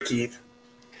Keith.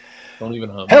 Don't even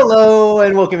hum. Hello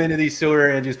and welcome into the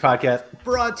SorareAndrews podcast,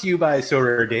 brought to you by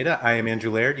Sorare Data. I am Andrew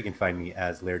Laird. You can find me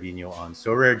as Lairdinho on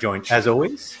Sorare, joined as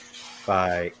always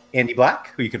by Andy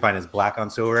Black, who you can find as Black on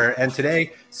Sorare. And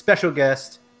today, special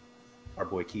guest, our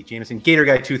boy Keith Jameson, Gator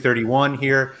Guy 231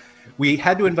 here. We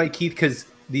had to invite Keith because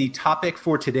the topic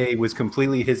for today was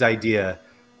completely his idea,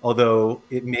 although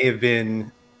it may have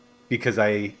been because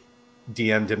I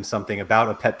DM'd him something about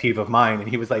a pet peeve of mine, and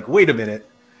he was like, wait a minute.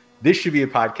 This should be a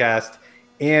podcast,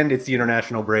 and it's the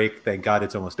international break. Thank God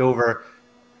it's almost over.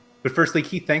 But firstly,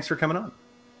 Keith, thanks for coming on.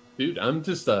 Dude, I'm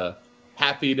just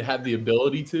happy to have the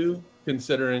ability to,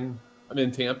 considering I'm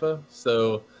in Tampa.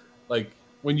 So, like,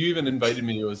 when you even invited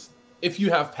me, it was, if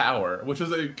you have power, which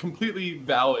was a completely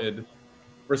valid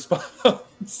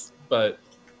response. But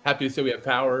happy to say we have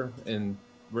power, and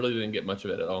really didn't get much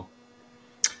of it at all.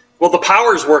 Well, the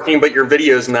power's working, but your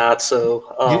video's not.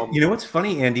 So you know what's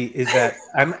funny, Andy, is that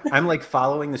I'm like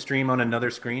following the stream on another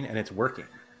screen, and it's working.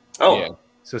 Oh, Yeah.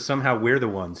 So somehow we're the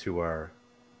ones who are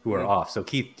off. So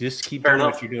Keith, just keep Fair doing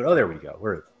enough. what you're doing. Oh, there we go.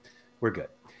 We're good.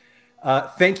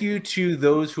 Thank you to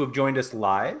those who have joined us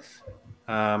live.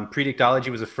 Predictology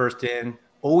was the first in.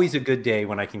 Always a good day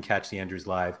when I can catch the Andrews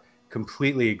live.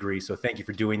 Completely agree. So thank you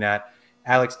for doing that.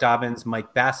 Alex Dobbins,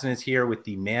 Mike Basson is here with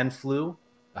the man flu.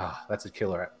 Ah, that's a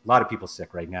killer. A lot of people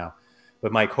sick right now.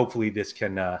 But Mike, hopefully this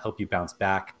can help you bounce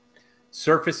back.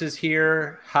 Surface is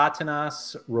here.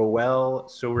 Hatanas, Roel,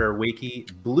 Sorare Wakey,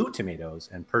 Blue Tomatoes,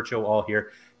 and Percho all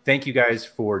here. Thank you guys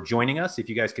for joining us. If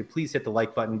you guys could please hit the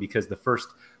like button, because the first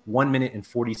 1 minute and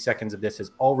 40 seconds of this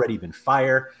has already been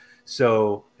fire.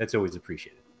 So that's always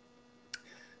appreciated.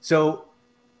 So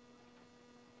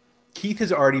Keith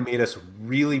has already made us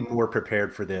really more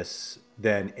prepared for this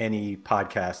than any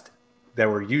podcast that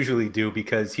we usually do,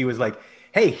 because he was like,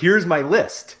 hey, here's my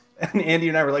list. And Andy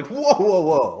and I were like,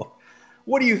 whoa.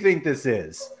 What do you think this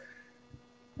is?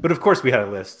 But of course we had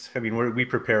a list. I mean, we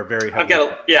prepare very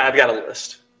heavily. I've got a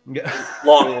list. Yeah.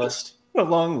 Long list. A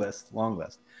long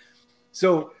list.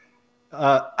 So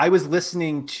I was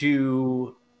listening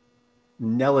to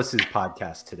Nellis's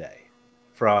podcast today,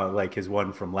 from like his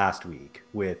one from last week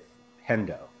with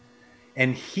Hendo.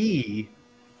 And he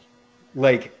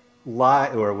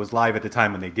was live at the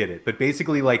time when they did it, but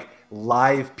basically like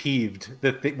live peeved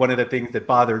one of the things that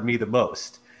bothered me the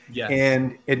most. Yes.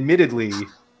 And admittedly,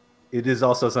 it is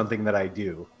also something that I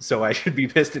do, so I should be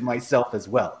pissed at myself as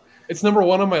well. It's number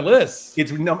one on my list.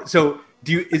 So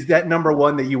is that number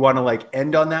one that you want to like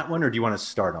end on that one, or do you want to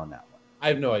start on that one? I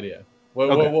have no idea. What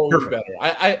Okay, would be perfect.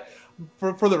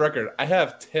 better? For the record, I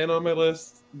have 10 on my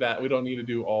list that we don't need to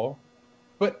do all.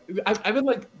 But I've been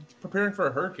like preparing for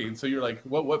a hurricane, so you're like,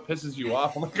 what pisses you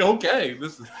off? I'm like, okay,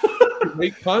 this is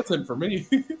great content for me.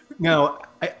 No,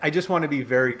 I just want to be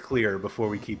very clear before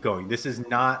we keep going. This is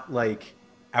not like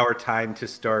our time to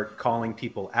start calling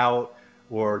people out,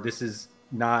 or this is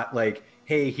not like,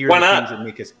 hey, here are the things that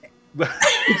make us.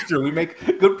 It's true. We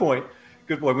make good point.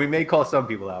 We may call some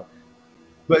people out,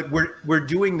 but we're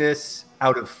doing this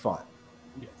out of fun.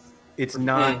 Yes. It's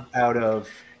not out of.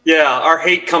 Yeah, our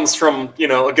hate comes from,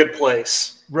 a good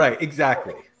place. Right,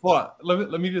 exactly. Well,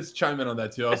 let me just chime in on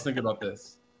that too. I was thinking about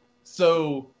this.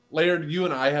 So, Laird, you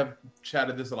and I have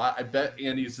chatted this a lot. I bet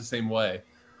Andy is the same way.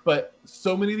 But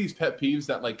so many of these pet peeves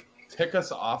that like tick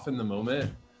us off in the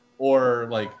moment, or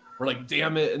like we're like,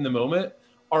 damn it, in the moment,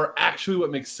 are actually what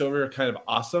makes Sorare kind of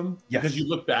awesome. Yes. Because you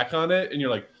look back on it and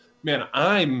you're like, man,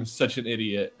 I'm such an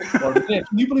idiot. Or man,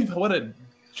 can you believe what a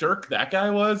jerk that guy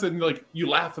was? And like you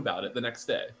laugh about it the next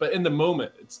day, but in the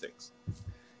moment it stinks.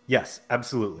 Yes,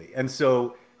 absolutely. And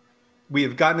so we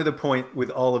have gotten to the point with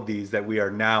all of these that we are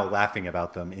now laughing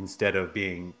about them instead of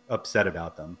being upset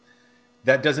about them.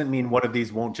 That doesn't mean one of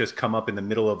these won't just come up in the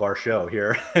middle of our show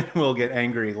here and we'll get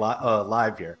angry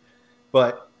live here.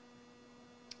 But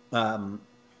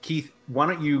Keith, why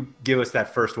don't you give us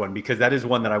that first one, because that is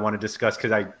one that I want to discuss,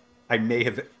 because I may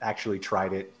have actually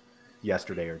tried it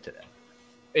yesterday or today.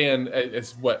 And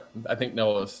it's what I think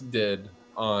Nellis did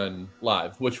on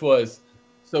live, which was,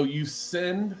 so you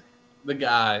send the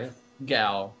guy,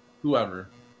 gal, whoever,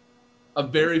 a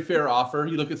very fair offer.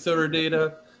 You look at Sorare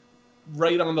data,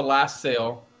 right on the last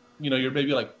sale, you're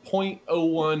maybe like 0.01,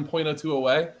 0.02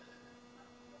 away.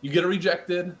 You get it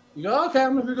rejected. You go, okay,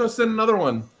 I'm going to go send another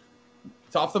one.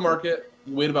 It's off the market.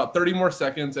 You wait about 30 more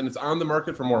seconds, and it's on the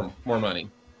market for more money.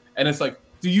 And it's like,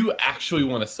 do you actually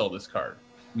want to sell this card,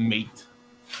 mate?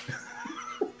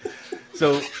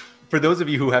 So for those of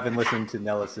you who haven't listened to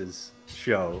Nellis's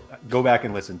show, go back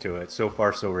and listen to it. So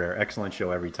far, so rare. Excellent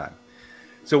show every time.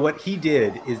 So what he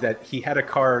did is that he had a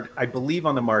card, I believe,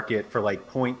 on the market for like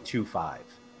 0.25.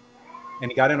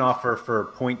 and he got an offer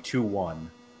for 0.21,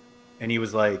 and he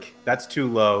was like, "That's too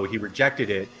low." He rejected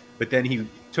it, but then he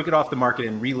took it off the market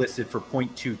and relisted for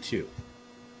 0.22.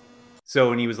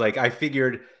 So, and he was like, "I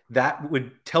figured that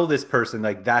would tell this person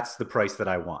like that's the price that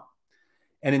I want."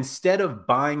 And instead of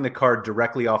buying the card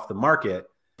directly off the market,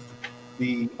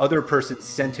 the other person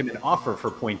sent him an offer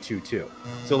for 0.22.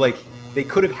 So like they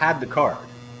could have had the card,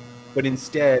 but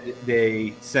instead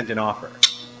they sent an offer.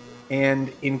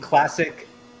 And in classic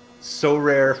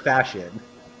Sorare fashion,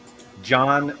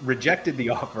 John rejected the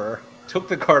offer, took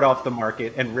the card off the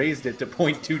market, and raised it to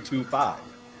 0.225.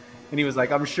 And he was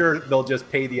like, "I'm sure they'll just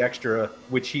pay the extra,"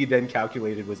 which he then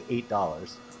calculated was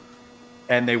 $8.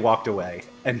 And they walked away.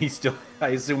 And I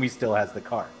assume he still has the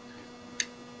card.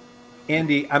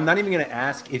 Andy, I'm not even going to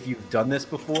ask if you've done this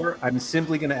before. I'm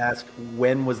simply going to ask,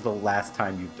 when was the last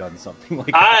time you've done something like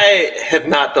that? I have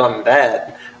not done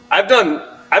that. I've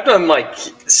done like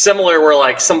similar where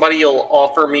like somebody will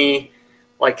offer me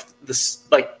like this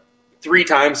like 3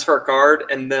 times for a card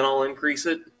and then I'll increase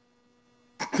it.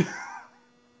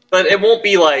 But it won't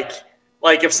be like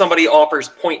if somebody offers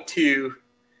 0.2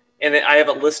 and I have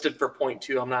it listed for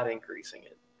 0.2, I'm not increasing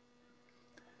it.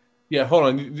 Yeah, hold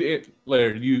on,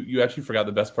 Laird. You actually forgot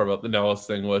the best part about the Nellis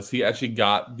thing was he actually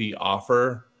got the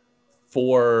offer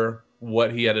for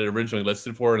what he had it originally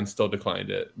listed for and still declined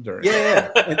it during. Yeah.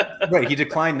 Right. He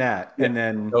declined that, and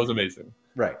then that was amazing.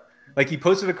 Right, like he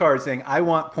posted a card saying, "I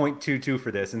want 0.22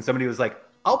 for this," and somebody was like,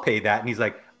 "I'll pay that," and he's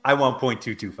like, "I want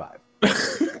 0.225."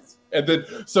 And then,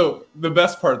 so the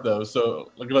best part though,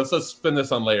 so like let's spin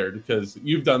this on Laird because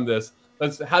you've done this.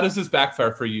 How does this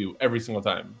backfire for you every single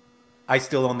time? I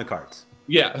still own the cards.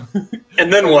 Yeah.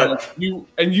 And then what? You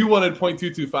wanted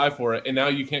 0.225 for it, and now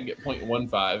you can't get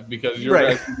 0.15 because your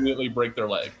guys immediately break their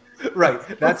leg. Right.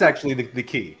 That's actually the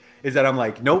key. Is that I'm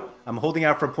like, nope, I'm holding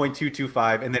out for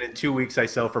 0.225, and then in 2 weeks I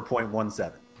sell for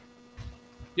 0.17.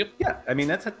 Yep. Yeah. I mean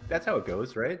that's how it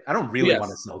goes, right? I don't really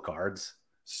want to sell cards.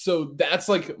 So that's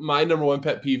like my number one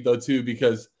pet peeve though too,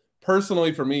 because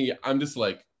personally for me, I'm just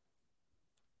like,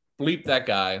 bleep that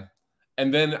guy.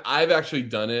 And then I've actually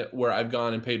done it where I've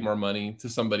gone and paid more money to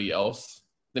somebody else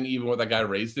than even what that guy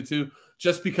raised it to,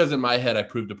 just because in my head I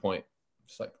proved a point.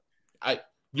 It's like,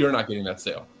 you're not getting that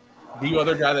sale. The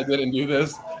other guy that didn't do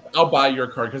this, I'll buy your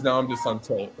card because now I'm just on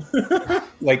tilt.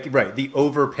 Like, right, the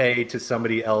overpay to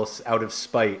somebody else out of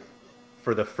spite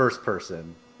for the first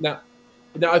person. Now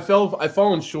I've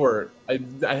fallen short.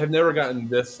 I have never gotten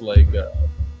this like I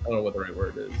don't know what the right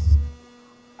word is.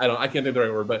 I can't think of the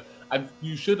right word, but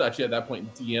you should actually at that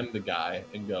point DM the guy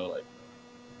and go like,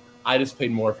 "I just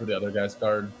paid more for the other guy's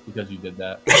card because you did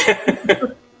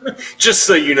that." Just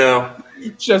so you know.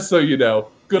 Just so you know.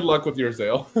 Good luck with your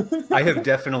sale. I have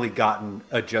definitely gotten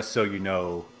a "just so you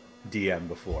know" DM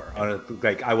before.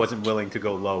 Like I wasn't willing to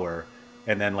go lower,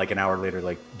 and then like an hour later,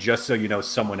 like, "Just so you know,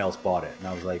 someone else bought it," and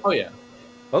I was like, "Oh yeah,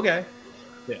 okay."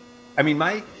 Yeah. I mean,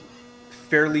 my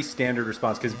fairly standard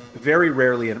response, because very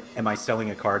rarely am I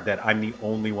selling a card that I'm the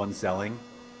only one selling,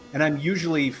 and I'm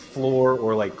usually floor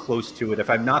or like close to it. If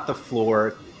I'm not the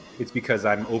floor, it's because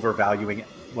I'm overvaluing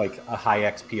like a high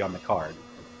XP on the card.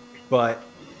 But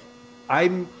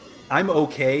I'm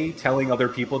okay telling other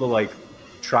people to like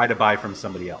try to buy from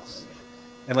somebody else,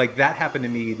 and like that happened to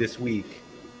me this week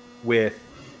with,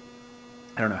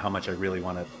 I don't know how much I really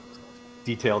want to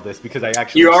detail this because I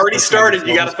actually you already started.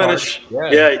 You got to finish.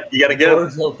 Yeah, you got to go.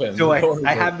 Open. So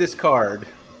I have this card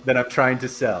that I'm trying to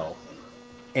sell,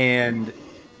 and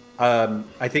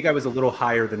I think I was a little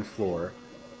higher than floor,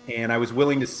 and I was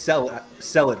willing to sell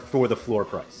it for the floor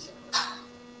price.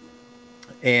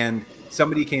 And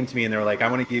somebody came to me and they were like, "I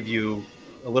want to give you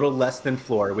a little less than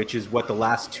floor," which is what the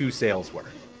last 2 sales were.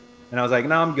 And I was like,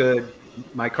 "No, I'm good.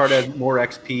 My card has more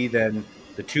XP than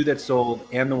the 2 that sold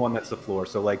and the one that's the floor.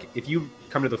 So like, if you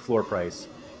come to the floor price,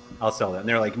 I'll sell it." And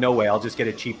they're like, "No way, I'll just get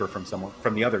it cheaper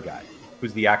from the other guy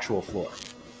who's the actual floor."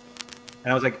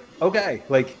 And I was like, "Okay,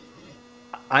 like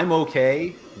I'm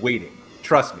okay waiting.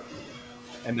 Trust me."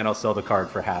 And then I'll sell the card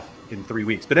for half in 3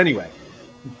 weeks. But anyway,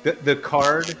 the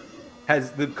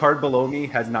card below me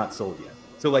has not sold yet.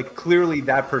 So like clearly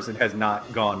that person has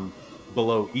not gone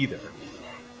below either.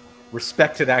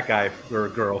 Respect to that guy or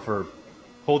girl for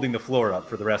holding the floor up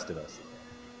for the rest of us,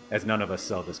 as none of us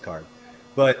sell this card.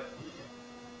 But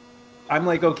I'm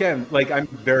like, okay, I'm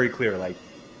very clear. Like,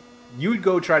 you would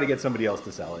go try to get somebody else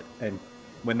to sell it, and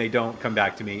when they don't, come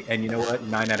back to me. And you know what?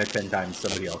 9 out of 10 times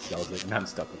somebody else sells it, and I'm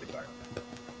stuck with the card.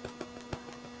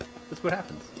 That's what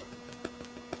happens.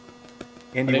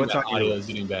 Andy, what's on your audio list? is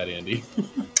getting bad, Andy.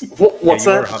 What's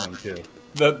you that? are humming too.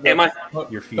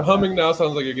 Your feet. The humming now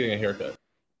sounds like you're getting a haircut.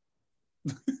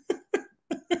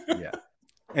 Yeah.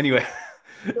 Anyway,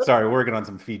 Sorry, we're working on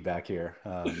some feedback here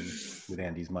with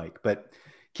Andy's mic. But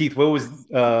Keith, what was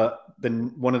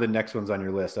one of the next ones on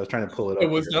your list? I was trying to pull it up. It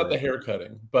was not the hair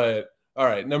cutting, but all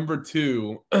right. Number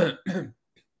 2,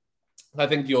 I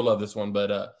think you'll love this one.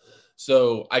 But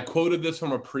so I quoted this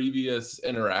from a previous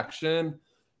interaction.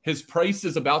 His price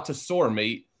is about to soar,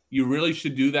 mate. You really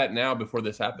should do that now before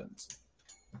this happens.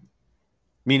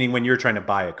 Meaning when you're trying to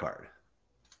buy a card.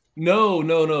 No.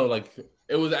 Like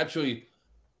it was actually,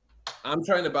 I'm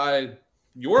trying to buy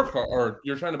your card, or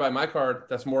you're trying to buy my card.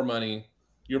 That's more money.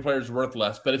 Your player's worth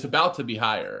less, but it's about to be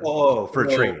higher. Oh, for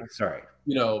trade. Sorry.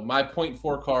 My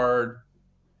 0.4 card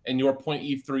and your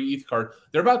 0.3 ETH card,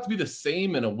 they're about to be the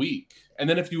same in a week. And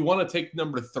then if you want to take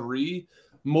number 3,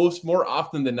 more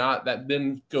often than not, that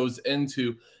then goes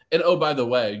into, and oh, by the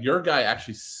way, your guy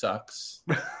actually sucks.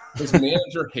 His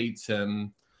manager hates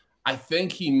him. I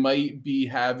think he might be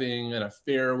having an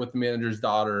affair with the manager's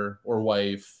daughter or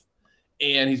wife,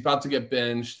 and he's about to get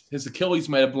benched. His Achilles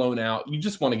might have blown out. You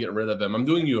just want to get rid of him. I'm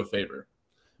doing you a favor,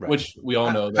 right. Which we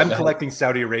all know. I'm collecting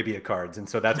Saudi Arabia cards, and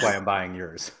so that's why I'm buying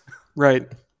yours.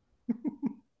 Right.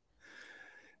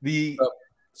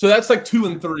 So that's like 2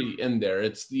 and 3 in there.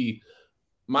 It's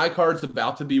my card's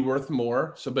about to be worth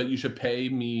more, but you should pay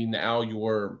me now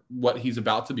what he's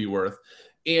about to be worth.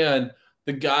 And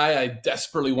the guy I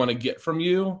desperately want to get from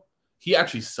you, he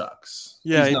actually sucks.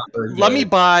 Yeah. Let me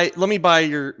buy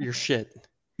your shit.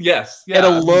 Yes. Yeah. At a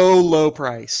low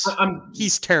price.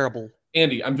 He's terrible.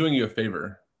 Andy, I'm doing you a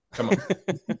favor. Come on.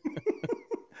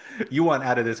 You want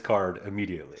out of this card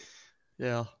immediately.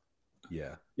 Yeah.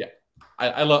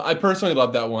 I personally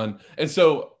love that one. And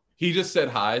so he just said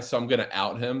hi, so I'm going to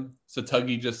out him. So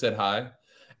Tuggy just said hi.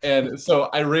 And so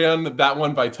I ran that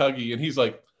one by Tuggy, and he's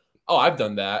like, oh, I've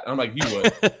done that. And I'm like, you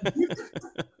would.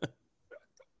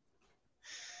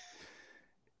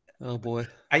 Oh, boy.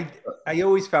 I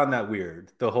always found that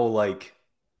weird. The whole, like,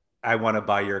 I want to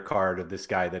buy your card of this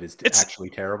guy that is actually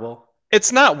terrible.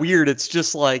 It's not weird. It's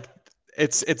just like,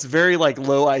 it's very, like,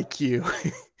 low IQ.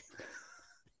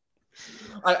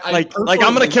 I'm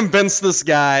going to convince this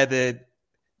guy that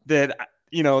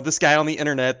this guy on the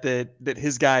internet that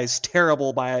his guy's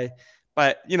terrible by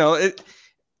I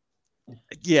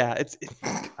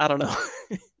don't know.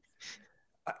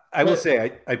 I will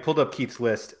say I pulled up Keith's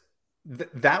list.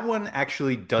 That one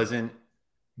actually doesn't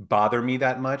bother me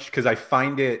that much because I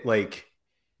find it like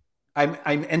I'm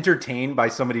entertained by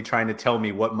somebody trying to tell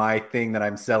me what my thing that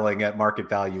I'm selling at market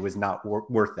value is not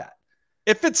worth that.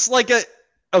 If it's like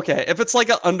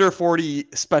an under 40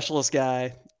 specialist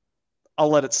guy, I'll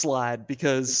let it slide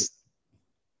because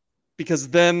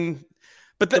then,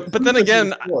 but then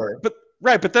again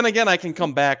I can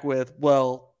come back with,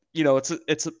 well,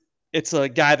 it's a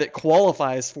guy that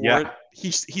qualifies for it.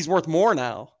 He's worth more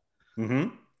now.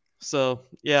 Mm-hmm. So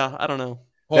yeah, I don't know.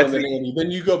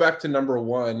 Then you go back to number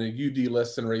 1 and you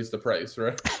delist and raise the price,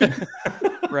 right?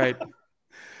 Right.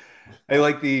 I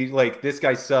like this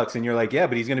guy sucks, and you're like, yeah,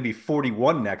 but he's going to be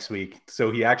 41 next week,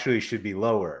 so he actually should be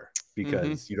lower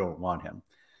because you don't want him.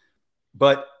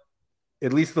 But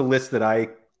at least the list that I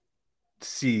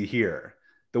see here,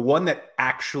 the one that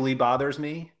actually bothers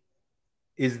me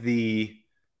is the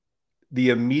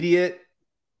immediate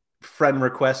friend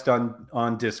request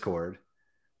on Discord,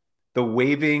 the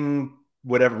waving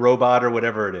whatever robot or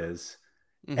whatever it is,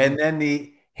 and then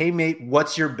the hey mate,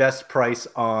 what's your best price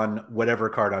on whatever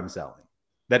card I'm selling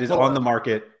that is on the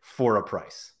market for a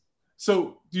price.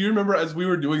 So do you remember as we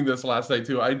were doing this last night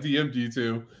too, I DM'd you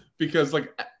too, because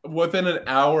like within an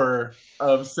hour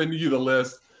of sending you the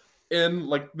list, in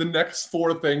like the next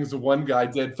 4 things one guy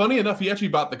did. Funny enough, he actually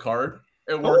bought the card.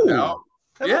 It worked out.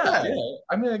 Yeah.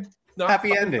 I mean,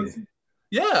 happy ending.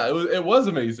 Yeah, it was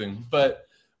amazing. But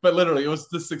literally, it was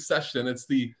the succession. It's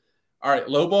all right,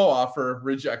 low ball offer,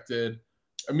 rejected.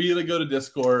 Immediately go to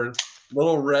Discord,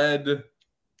 little red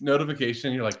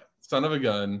notification. You're like, son of a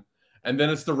gun. And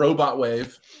then it's the robot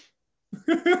wave.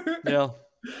 Yeah.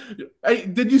 Hey,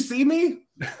 did you see me?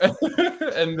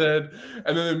 and then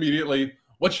immediately,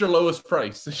 what's your lowest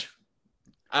price?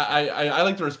 I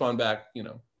like to respond back,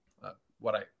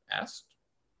 what I asked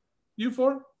you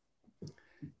for.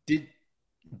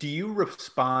 Do you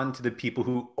respond to the people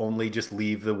who only just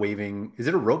leave the waving? Is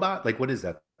it a robot? Like, what is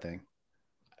that thing?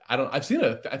 I've seen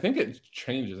it. I think it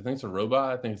changes. I think it's a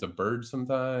robot. I think it's a bird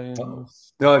sometimes. Oh.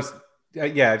 No,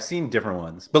 I've seen different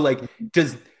ones. But like,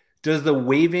 does the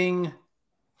waving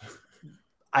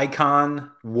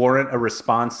icon warrant a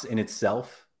response in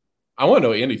itself? I want to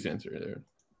know Andy's answer there.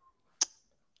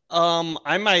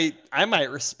 I might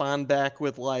respond back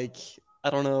with like,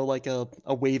 I don't know, like a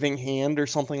waving hand or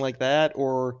something like that,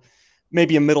 or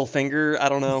maybe a middle finger. I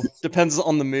don't know. Depends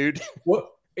on the mood. What,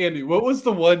 Andy? What was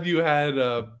the one you had?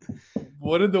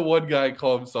 What did the one guy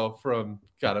call himself from?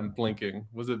 God, I'm blinking.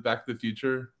 Was it Back to the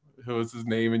Future? Who was his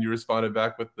name? And you responded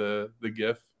back with the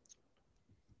GIF.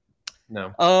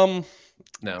 No.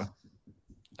 No.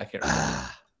 I can't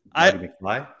remember.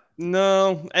 McFly?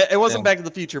 No, it wasn't Back to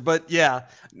the Future, but yeah.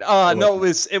 No,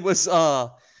 it was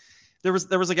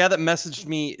there was a guy that messaged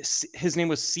me. His name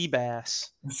was Seabass.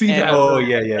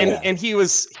 Yeah. And he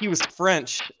was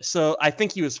French, so I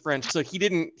think he was French. So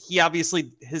he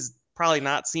obviously has probably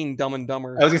not seen Dumb and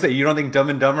Dumber. I was gonna say, you don't think Dumb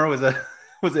and Dumber was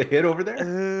a hit over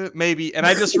there? Maybe. And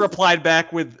I just replied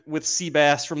back with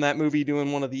Seabass from that movie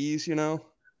doing one of these, Yeah.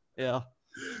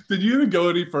 Did you even go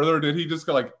any further, or did he just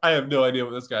go like, I have no idea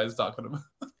what this guy is talking about?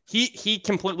 He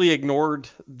completely ignored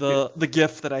the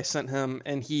GIF that I sent him,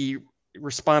 and he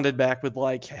responded back with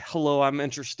like, "Hello, I'm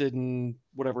interested in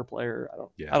whatever player."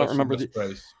 I don't remember the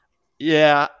price.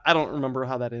 Yeah, I don't remember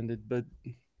how that ended, but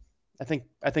I think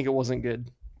it wasn't good.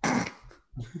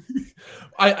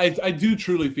 I do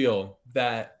truly feel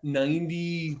that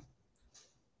 90%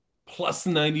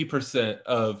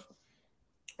 of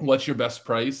what's your best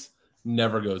price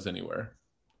never goes anywhere.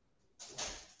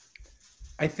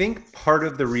 I think part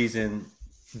of the reason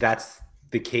that's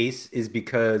the case is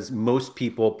because most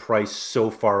people price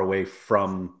so far away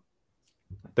from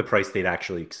the price they'd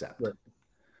actually accept. Right.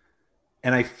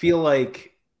 And I feel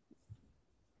like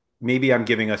maybe I'm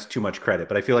giving us too much credit,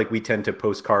 but I feel like we tend to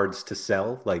post cards to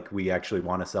sell, like we actually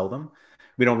want to sell them.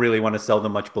 We don't really want to sell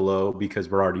them much below because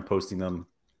we're already posting them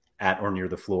at or near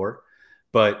the floor.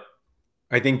 But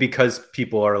I think because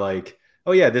people are like,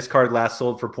 oh yeah, this card last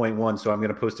sold for 0.1, so I'm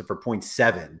going to post it for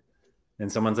 0.7.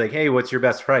 And someone's like, hey, what's your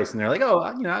best price? And they're like, oh,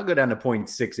 I'll go down to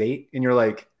 0.68. And you're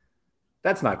like,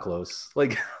 that's not close.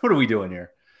 Like, what are we doing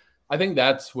here? I think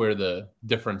that's where the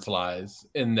difference lies,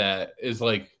 in that is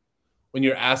like when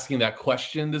you're asking that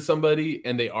question to somebody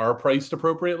and they are priced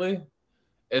appropriately,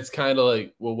 it's kind of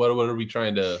like, well, what are we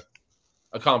trying to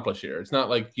accomplish here? It's not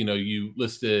like, you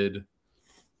listed,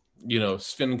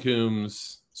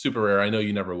 Svenkum's super rare. I know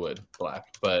you never would, Black,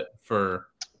 but for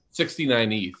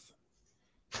 69 ETH.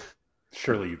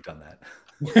 Surely you've done that.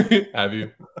 Have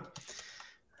you?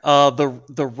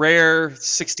 The rare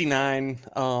 69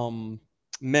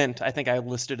 mint, I think I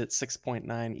listed at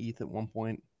 6.9 ETH at one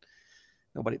point.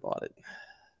 Nobody bought it.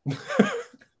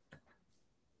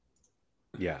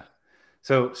 Yeah.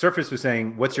 So Surface was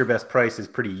saying, what's your best price is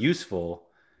pretty useful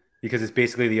because it's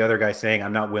basically the other guy saying,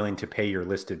 I'm not willing to pay your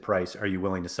listed price. Are you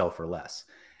willing to sell for less?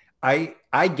 I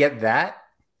get that.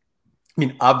 I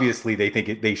mean, obviously they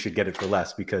think they should get it for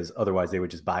less because otherwise they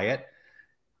would just buy it.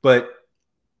 But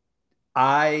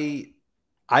I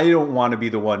don't want to be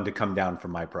the one to come down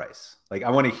from my price. Like,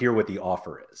 I want to hear what the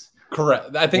offer is.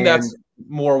 Correct. I think that's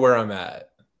more where I'm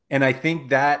at. And I think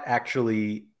that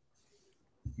actually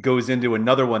goes into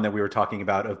another one that we were talking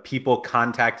about of people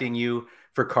contacting you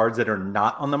for cards that are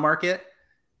not on the market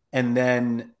and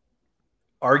then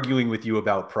arguing with you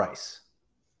about price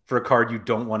for a card you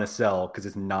don't want to sell because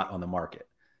it's not on the market.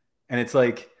 And it's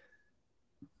like,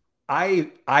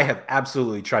 I have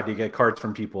absolutely tried to get cards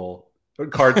from people, or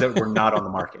cards that were not on the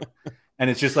market. And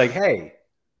it's just like, hey,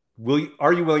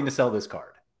 are you willing to sell this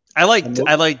card? I like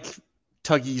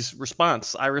Tuggy's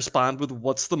response. I respond with,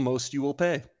 what's the most you will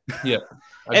pay? Yeah.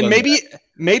 And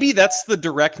maybe that's the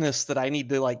directness that I need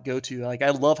to like go to. Like, I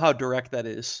love how direct that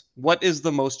is. What is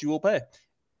the most you will pay?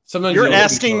 Sometimes you're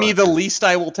asking me the least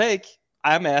I will take.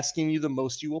 I'm asking you the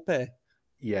most you will pay.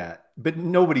 Yeah, but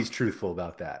nobody's truthful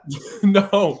about that.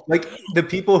 No. Like, the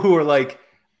people who are like,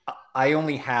 I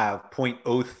only have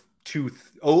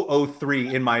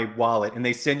 0.003 in my wallet, and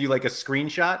they send you like a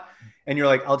screenshot, and you're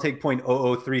like, I'll take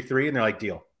 0.0033, and they're like,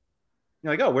 deal.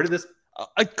 You're like, oh, where did this?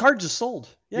 A card just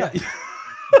sold. Yeah.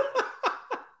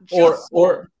 or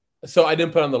so I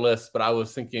didn't put on the list, but I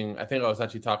was thinking, I think I was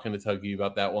actually talking to Tuggy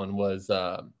about that one, was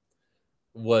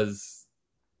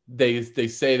they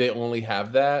say they only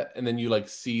have that, and then you like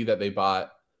see that they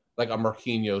bought like a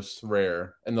Marquinhos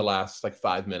rare in the last like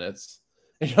 5 minutes,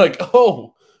 and you're like,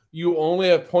 oh, you only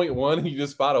have 0.1 and you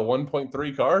just bought a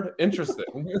 1.3 card?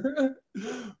 Interesting.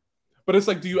 But it's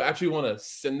like, do you actually want to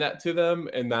send that to them,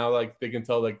 and now like they can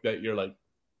tell like that you're like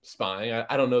spying?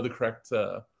 I don't know the correct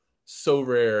so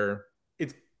rare.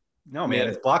 It's man,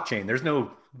 it's blockchain. There's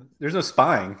no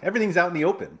spying. Everything's out in the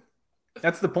open.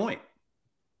 That's the point.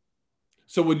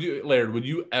 So would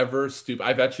you ever stoop?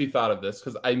 I've actually thought of this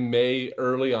because I may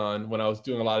early on when I was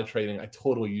doing a lot of trading, I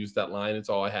totally used that line. It's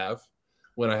all I have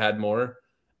when I had more.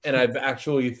 And I've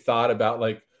actually thought about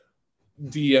like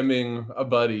DMing a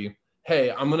buddy,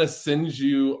 hey, I'm going to send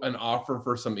you an offer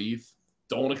for some ETH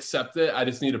don't accept it. I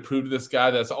just need to prove to this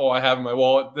guy that's all I have in my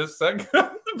wallet this second.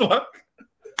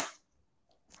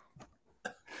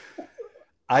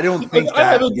 I don't think I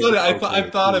haven't done it. I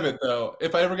thought of it though.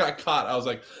 If I ever got caught, I was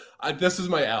like, this is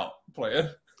my out plan.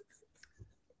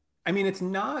 I mean, it's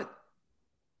not.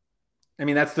 I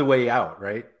mean, that's the way out,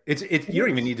 right? It's you don't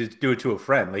even need to do it to a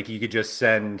friend. Like you could just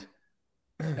send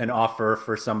an offer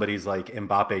for somebody's like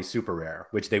Mbappe super rare,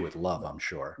 which they would love, I'm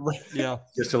sure. Yeah,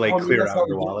 just to like clear out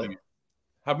your wallet.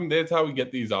 That's how we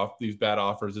get these bad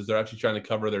offers. Is they're actually trying to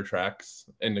cover their tracks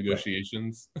in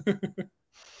negotiations. Right.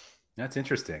 That's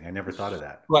interesting. I never thought of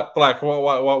that. Black.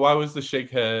 Why was the shake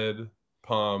head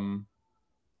palm?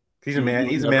 He's a man.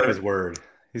 He's a man of his word.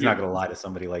 He's not going to lie to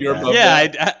somebody like that.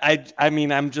 Yeah, I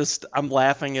mean, I'm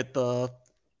laughing at the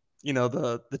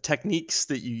techniques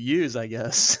that you use, I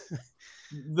guess.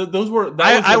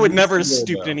 I would never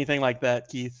stoop to anything like that,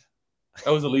 Keith.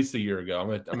 That was at least a year ago.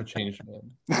 I'm a changed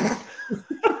man.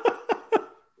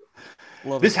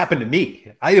 This happened to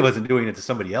me. I wasn't doing it to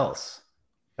somebody else.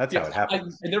 That's how it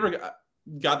happened. I never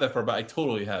got that far, but I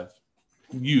totally have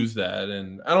used that,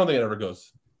 and I don't think it ever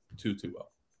goes too well.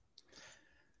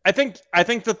 I think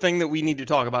the thing that we need to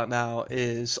talk about now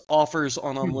is offers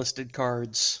on unlisted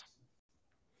cards.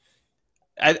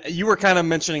 You were kind of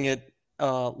mentioning it,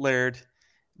 Laird,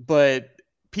 but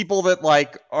people that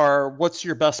like are, what's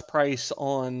your best price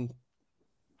on,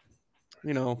 guy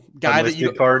unlisted that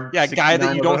you guy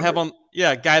that you don't have on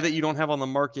guy that you don't have on the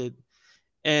market,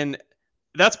 and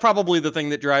that's probably the thing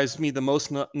that drives me the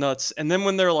most nuts. And then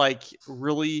when they're like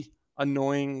really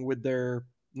annoying with their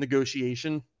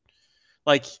negotiation.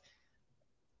 Like,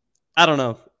 I don't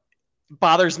know.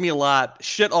 Bothers me a lot.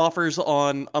 Shit offers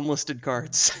on unlisted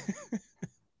cards.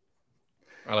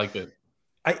 I like it.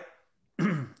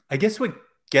 I guess what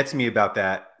gets me about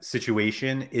that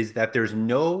situation is that there's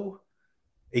no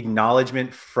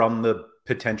acknowledgement from the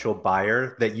potential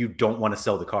buyer that you don't want to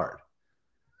sell the card.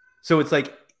 So it's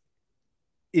like,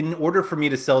 in order for me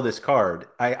to sell this card,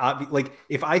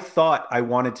 if I thought I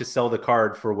wanted to sell the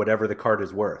card for whatever the card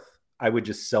is worth, I would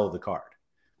just sell the card.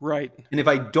 Right. And if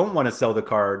I don't want to sell the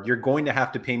card, you're going to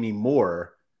have to pay me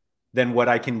more than what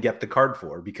I can get the card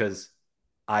for because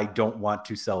I don't want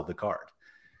to sell the card.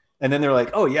 And then they're like,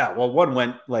 oh yeah, well, one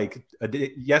went like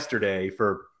yesterday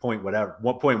for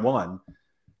 1.1.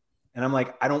 And I'm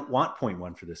like, I don't want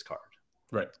 0.1 for this card.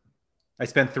 Right. I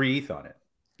spent 3 ETH on it.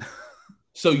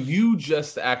 So you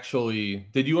just actually,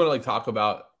 did you want to like talk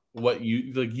about what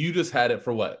you just had it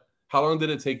for what? How long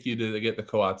did it take you to get the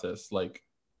Coates? Like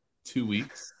 2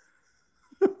 weeks?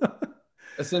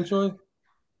 Essentially?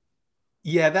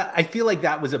 Yeah, I feel like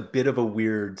that was a bit of a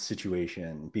weird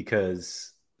situation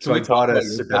because I bought a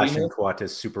Sebastian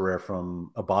Coates super rare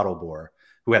from a bottle bore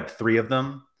who had 3 of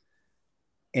them.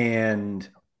 And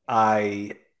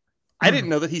I didn't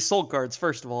know that he sold cards,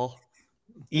 first of all.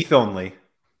 ETH only.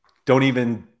 Don't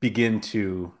even begin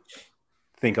to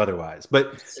think otherwise.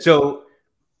 But so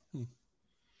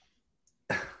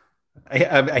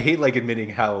I hate like admitting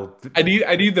how I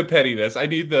need the pettiness. I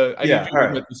need the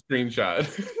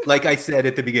screenshot. Like I said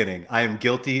at the beginning, I am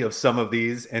guilty of some of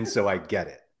these, and so I get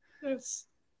it. Yes.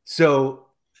 So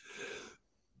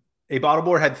a bottle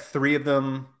board had 3 of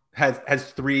them, had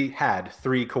 3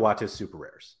 Coates super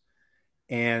rares.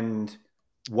 And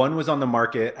one was on the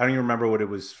market. I don't even remember what it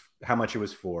was, how much it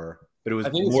was for, but it was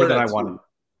more than I wanted.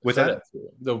 What's that?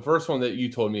 The first one that you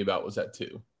told me about was at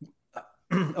 2.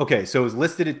 Okay, so it was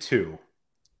listed at 2.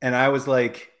 And I was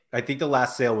like, I think the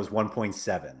last sale was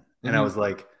 1.7. And I was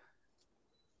like,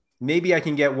 maybe I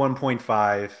can get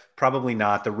 1.5. Probably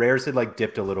not. The rares had like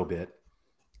dipped a little bit.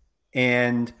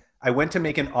 And I went to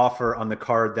make an offer on the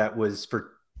card that was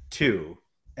for 2.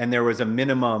 And there was a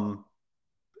minimum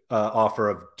offer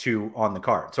of 2 on the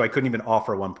card. So I couldn't even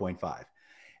offer 1.5.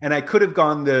 And I could have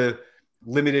gone the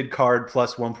limited card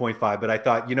plus 1.5. But I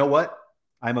thought, you know what?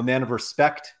 I'm a man of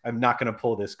respect. I'm not going to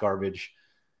pull this garbage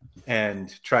and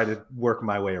try to work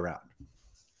my way around.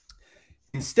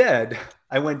 Instead,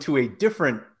 I went to a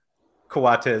different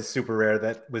Coates super rare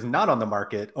that was not on the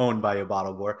market, owned by a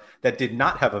bottle board that did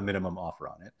not have a minimum offer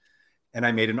on it. And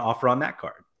I made an offer on that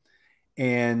card.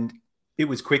 And it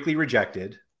was quickly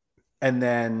rejected. And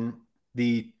then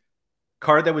the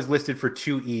card that was listed for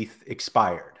 2 ETH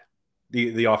expired.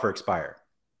 The offer expired.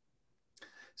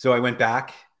 So I went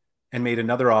back and made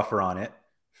another offer on it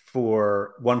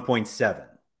for 1.7,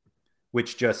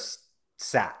 which just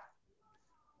sat.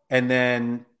 And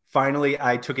then finally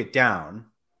I took it down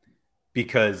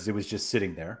because it was just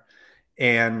sitting there.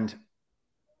 And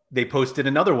they posted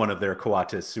another one of their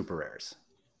Coates super rares.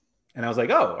 And I was like,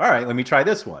 oh, all right, let me try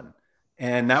this one.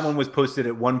 And that one was posted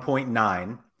at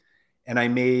 1.9. And I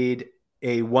made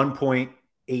a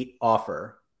 1.8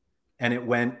 offer and it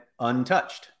went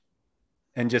untouched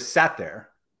and just sat there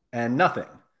and nothing.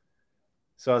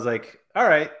 So I was like, all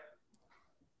right,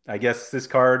 I guess this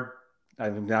card,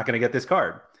 I'm not going to get this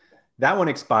card. That one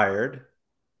expired.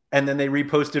 And then they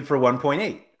reposted for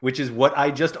 1.8, which is what I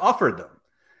just offered them.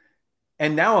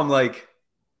 And now I'm like,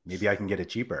 maybe I can get it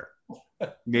cheaper.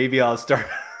 Maybe I'll start.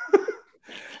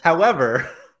 However,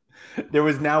 there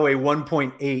was now a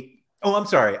 1.8. Oh, I'm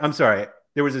sorry.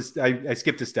 There was I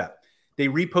skipped a step. They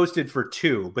reposted for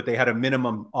 2, but they had a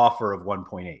minimum offer of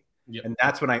 1.8. Yep. And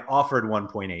that's when I offered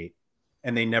 1.8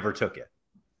 and they never took it.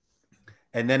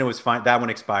 And then it was fine. That one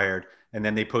expired. And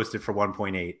then they posted for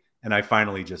 1.8. And I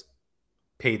finally just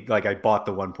paid, like I bought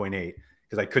the 1.8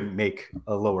 because I couldn't make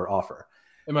a lower offer.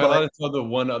 Am I allowed to tell the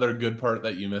one other good part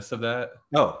that you missed of that?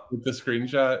 Oh. With the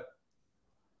screenshot?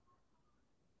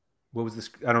 What was this?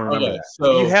 I don't remember that.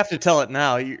 So you have to tell it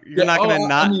now. You're not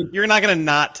gonna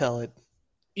not tell it.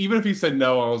 Even if he said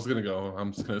no, I was gonna go.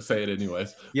 I'm just gonna say it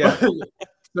anyways. Yeah.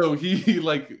 So he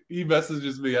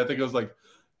messages me. I think it was like,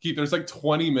 Keith, there's like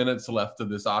 20 minutes left of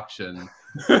this auction.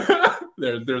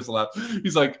 There's a lot.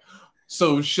 He's like,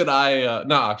 so should I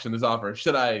not auction this offer?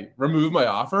 Should I remove my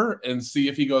offer and see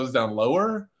if he goes down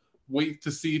lower? Wait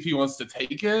to see if he wants to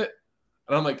take it?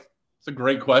 And I'm like, it's a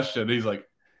great question. And he's like,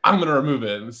 I'm going to remove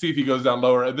it and see if he goes down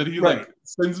lower. And then he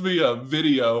sends me a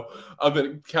video of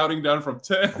it counting down from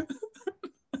 10.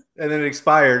 And then it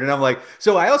expired. And I'm like,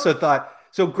 so I also thought,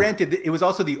 so granted, it was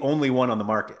also the only one on the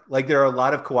market. Like there are a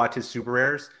lot of Coates super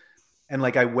rares. And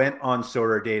like I went on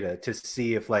Sorare data to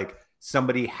see if like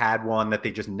somebody had one that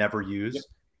they just never use. Yep.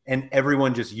 And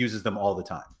everyone just uses them all the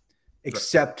time,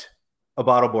 except a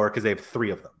bottle board because they have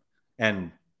 3 of them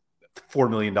and $4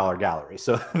 million gallery.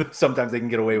 So sometimes they can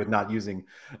get away with not using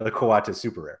a Coates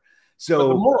super rare. So but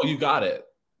the moral, you got it.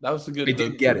 That was a good. I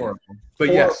did get it. But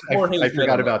yes, I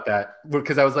forgot about that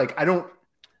because I was like, I don't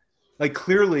like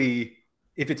clearly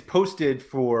if it's posted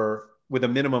with a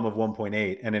minimum of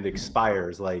 1.8 and it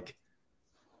expires, like,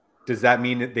 does that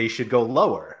mean that they should go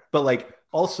lower? But like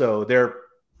also they're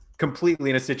completely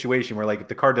in a situation where like if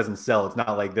the card doesn't sell, it's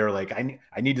not like they're like,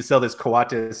 I need to sell this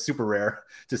Coates super rare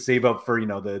to save up for,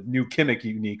 the new Kimmich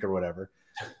unique or whatever.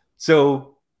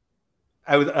 So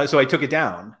I took it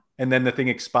down and then the thing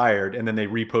expired and then they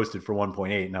reposted for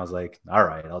 1.8 and I was like, all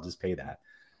right, I'll just pay that.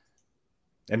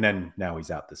 And then now he's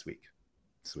out this week.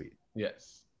 Sweet.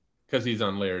 Yes. Because he's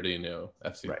on Lairdinho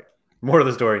FC. Right. More of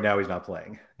the story, now he's not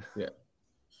playing. Yeah.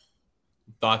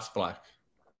 Thoughts, Black?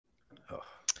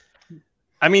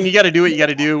 I mean, you got to do what you got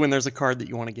to do when there's a card that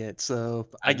you want to get. So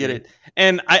I get it.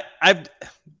 And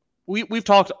we've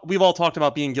all talked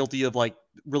about being guilty of like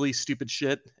really stupid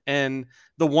shit. And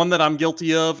the one that I'm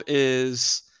guilty of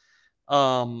is,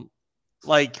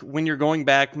 like when you're going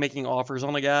back making offers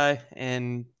on a guy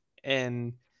and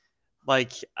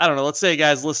like, I don't know, let's say a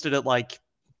guy's listed at like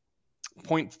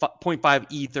 0.5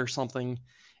 ETH or something.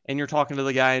 And you're talking to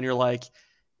the guy and you're like,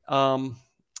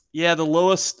 yeah, the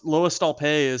lowest I'll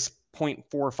pay is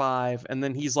 0.45. And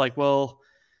then he's like, well,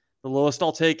 the lowest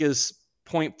I'll take is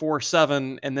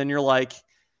 0.47. And then you're like,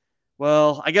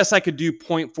 well, I guess I could do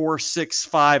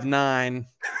 0.4659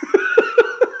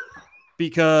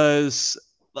 because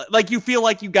like you feel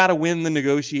like you got to win the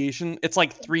negotiation. It's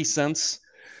like 3 cents.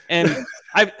 And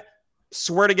I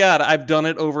swear to God, I've done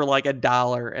it over like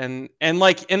 $1. And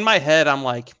like in my head, I'm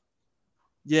like,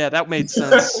 yeah, that made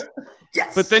sense.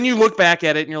 Yes. But then you look back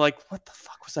at it and you're like, what the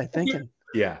fuck was I thinking?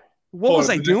 Yeah. What was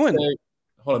I doing?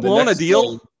 Blowing a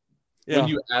deal? When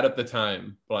you add up the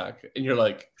time, Black, and you're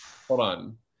like, hold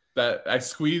on, that I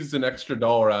squeezed an extra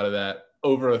 $1 out of that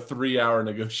over a 3-hour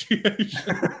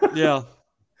negotiation. Yeah.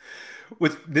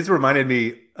 This reminded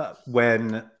me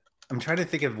when I'm trying to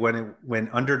think of when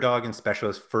Underdog and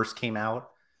Specialist first came out,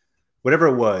 whatever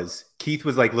it was, Keith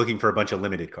was like looking for a bunch of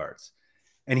limited cards.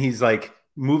 And he's like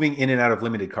moving in and out of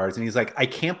limited cards. And he's like, I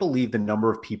can't believe the number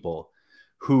of people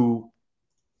who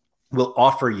will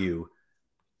offer you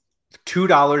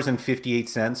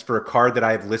 $2.58 for a card that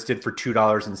I have listed for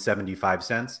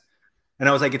 $2.75. And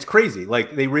I was like, it's crazy.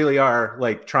 Like they really are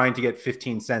like trying to get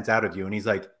 15 cents out of you. And he's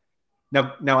like,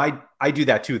 now I do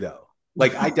that too, though.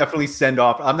 Like I definitely send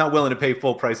off. I'm not willing to pay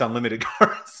full price on limited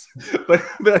cards, but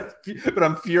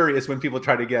I'm furious when people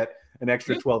try to get an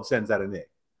extra 12 cents out of me.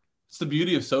 It's the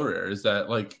beauty of Sorare is that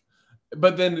like,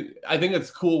 but then I think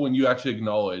it's cool when you actually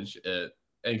acknowledge it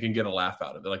and can get a laugh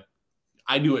out of it. Like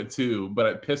I do it too, but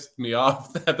it pissed me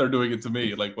off that they're doing it to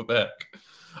me. Like what the heck?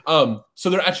 So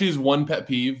there actually is one pet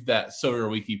peeve that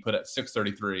Sorare Wiki put at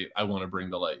 6:33. I want to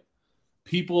bring to light.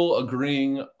 People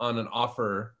agreeing on an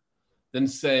offer, then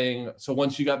saying, so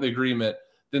once you got the agreement,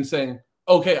 then saying,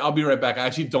 Okay, I'll be right back. I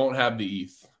actually don't have the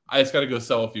ETH. I just got to go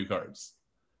sell a few cards.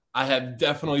 I have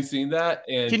definitely seen that.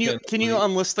 And can you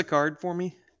unlist the card for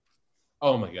me?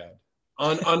 Oh my god!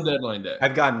 On deadline day,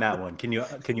 I've gotten that one. Can you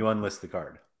unlist the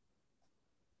card?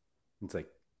 It's like,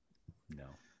 no,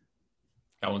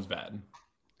 that one's bad.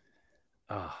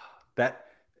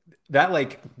 That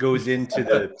like goes into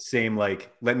the same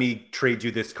like, let me trade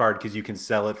you this card because you can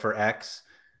sell it for X,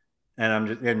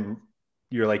 and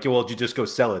you're like, well, you just go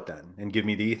sell it then and give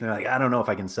me the ETH. And they're like, I don't know if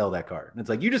I can sell that card. And it's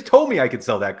like, you just told me I could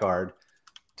sell that card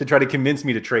to try to convince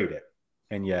me to trade it,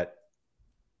 and yet,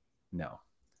 no.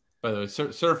 By the way,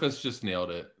 Surface just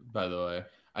nailed it. By the way,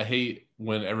 I hate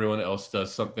when everyone else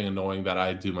does something annoying that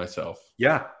I do myself.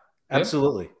 Yeah,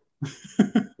 absolutely. Yeah?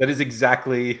 That is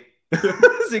exactly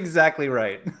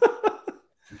right.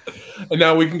 And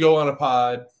now we can go on a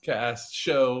podcast,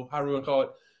 show, however we want to call it,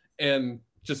 and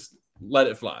just let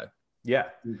it fly. Yeah,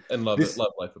 and love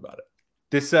life about it.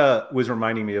 This was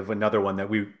reminding me of another one that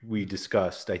we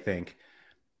discussed, I think,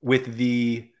 with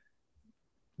the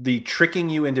tricking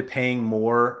you into paying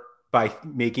more by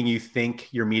making you think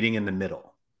you're meeting in the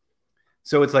middle.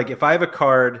 So it's like, if I have a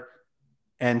card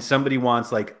and somebody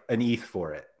wants like an ETH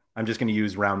for it, I'm just going to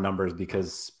use round numbers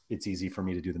because it's easy for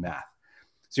me to do the math.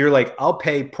 So you're like, I'll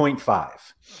pay 0.5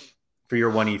 for your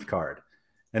 1 ETH card.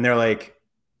 And they're like,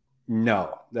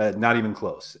 no, not even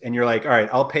close. And you're like, all right,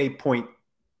 I'll pay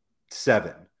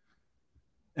 0.7.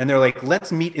 And they're like,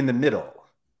 let's meet in the middle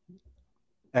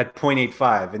at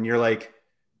 0.85. And you're like,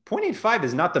 0.85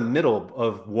 is not the middle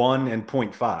of 1 and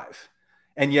 0.5.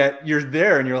 And yet you're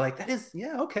there and you're like, that is,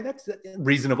 yeah, okay, that's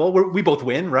reasonable. We both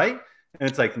win, right? And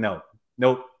it's like, nope,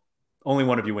 only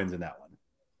one of you wins in that one.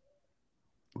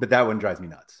 But that one drives me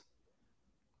nuts.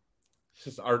 It's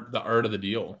just the art of the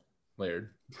deal, Laird.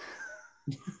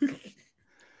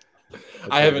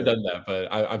 I haven't done that,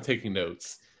 but I'm taking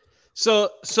notes. So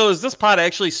is this pod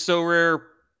actually Sorare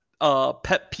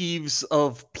pet peeves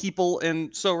of people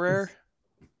in Sorare?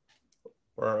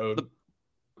 Or our own.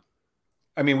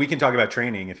 I mean, we can talk about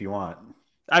training if you want.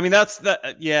 I mean, that's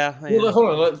that. Yeah. Well,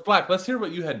 hold on, Black. Let's hear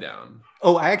what you had down.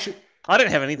 Oh, I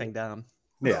didn't have anything down.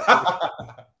 Yeah.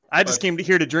 I just came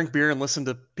here to drink beer and listen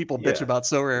to people bitch about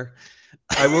Sorare.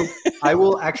 I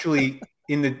will actually,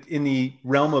 in the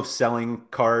realm of selling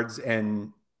cards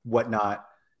and whatnot,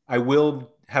 I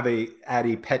will add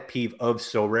a pet peeve of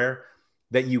Sorare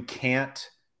that you can't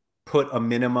put a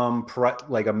minimum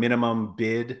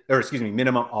bid, or excuse me,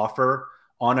 minimum offer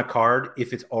on a card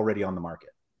if it's already on the market.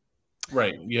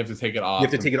 Right. You have to take it off. You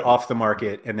have to take it off the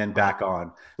market and then back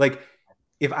on. Like,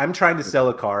 if I'm trying to sell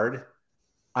a card,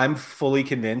 I'm fully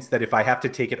convinced that if I have to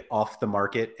take it off the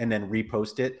market and then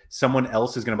repost it, someone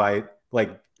else is going to buy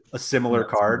like a similar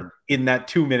card in that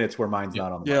 2 minutes where mine's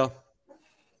not on the market.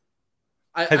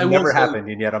 Has never happened,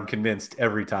 and yet I'm convinced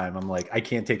every time. I'm like, I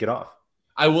can't take it off.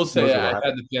 I will say I've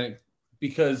had the panic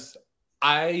because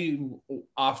I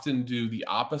often do the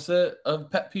opposite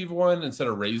of pet peeve one. Instead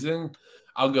of raising,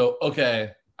 I'll go,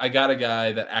 okay, I got a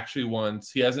guy that actually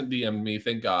wants, he hasn't DM'd me,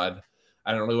 thank God.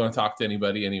 I don't really want to talk to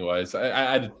anybody anyways.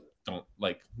 I don't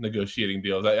like negotiating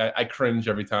deals. I cringe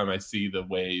every time I see the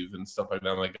wave and stuff like that.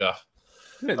 I'm like, ugh.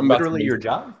 I'm literally your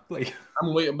job? Like,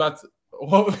 I'm about to,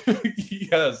 well,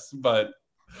 yes, but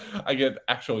I get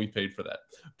actually paid for that.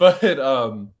 But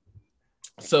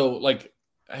so like,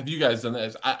 have you guys done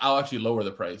that? I'll actually lower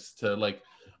the price to like,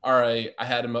 all right, I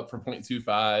had him up for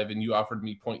 0.25 and you offered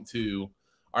me 0.2.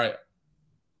 All right,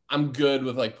 I'm good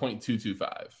with like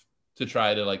 0.225 to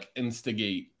try to like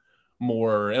instigate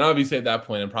more. And obviously at that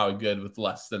point, I'm probably good with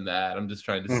less than that. I'm just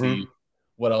trying to see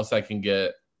what else I can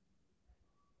get.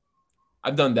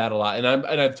 I've done that a lot. And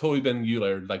I've totally been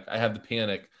Euler. Like, I have the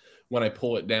panic when I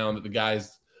pull it down that the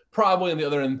guy's probably on the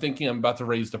other end thinking I'm about to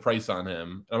raise the price on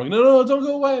him. And I'm like, no, don't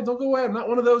go away. Don't go away. I'm not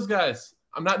one of those guys.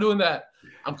 I'm not doing that.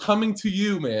 I'm coming to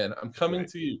you, man. I'm coming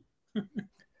to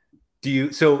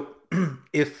you. So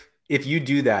if you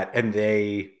do that and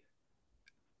they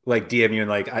like DM you and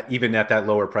like, even at that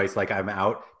lower price, like I'm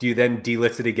out, do you then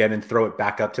delist it again and throw it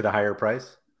back up to the higher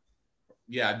price?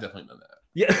 Yeah, I've definitely done that.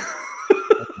 Yeah.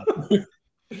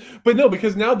 But no,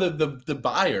 because now the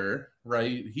buyer,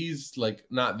 right, he's like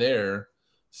not there.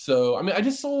 So I mean, I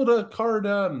just sold a card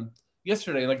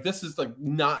yesterday, and like this is like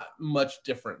not much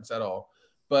difference at all.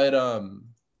 But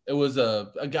it was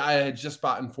a guy I had just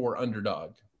bought in for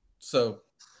underdog. So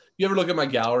you ever look at my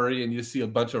gallery and you see a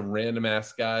bunch of random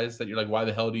ass guys that you're like, why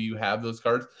the hell do you have those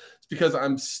cards? It's because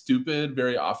I'm stupid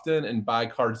very often and buy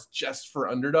cards just for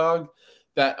underdog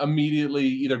that immediately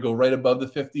either go right above the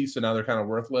 50, so now they're kind of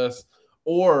worthless,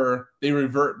 or they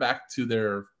revert back to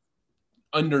their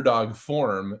underdog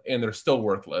form and they're still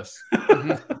worthless.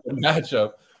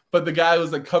 matchup. But the guy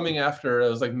was like coming after, it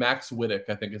was like Max Wittick,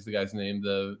 I think is the guy's name,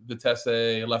 the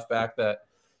Vitesse left back that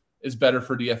is better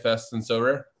for DFS than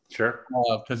Sorare. Sure.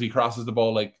 Because he crosses the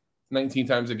ball like 19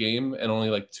 times a game and only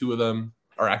like 2 of them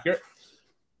are accurate.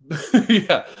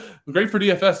 Yeah, great for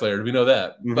DFS, Laird. We know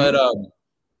that. Mm-hmm. But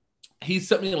he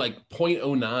sent me like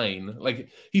 0.09.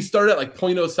 Like he started at like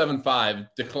 0.075,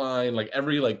 decline like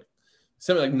every like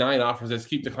sent me like 9 offers. Just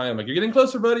keep declining. I'm like, you're getting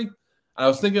closer, buddy. I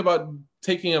was thinking about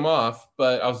taking him off,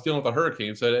 but I was dealing with a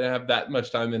hurricane, so I didn't have that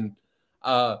much time. And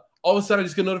all of a sudden, I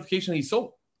just get a notification he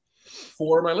sold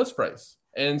for my list price.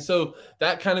 And so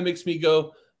that kind of makes me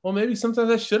go, well, maybe sometimes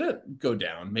I shouldn't go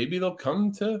down. Maybe they'll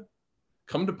come to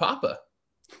Papa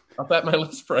up at my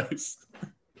list price.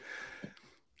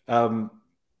 So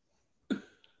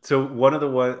one of the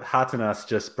Hatanas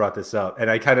just brought this up, and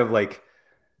I kind of like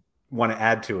want to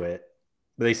add to it.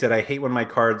 They said, I hate when my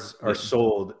cards are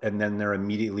sold and then they're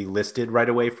immediately listed right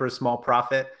away for a small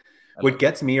profit. What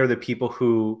gets me are the people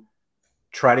who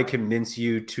try to convince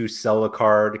you to sell a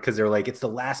card because they're like, it's the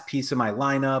last piece of my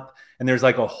lineup. And there's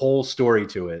like a whole story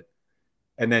to it.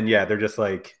 And then, they're just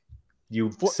like,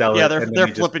 you sell it. Yeah, they're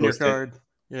flipping your card.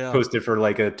 Yeah. Post it for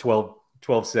like a 12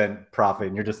 cent profit.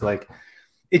 And you're just like,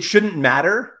 it shouldn't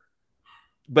matter,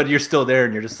 but you're still there.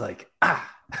 And you're just like,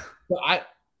 ah. Well,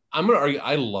 I'm going to argue.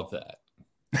 I love that.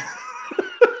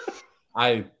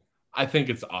 I think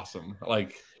it's awesome.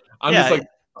 Like I'm just like,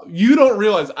 you don't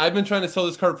realize I've been trying to sell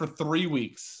this card for 3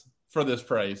 weeks for this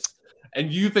price, and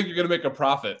you think you're gonna make a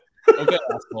profit. Okay,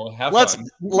 asshole, have fun.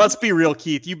 Let's be real,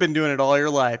 Keith. You've been doing it all your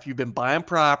life. You've been buying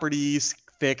properties,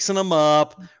 fixing them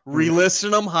up,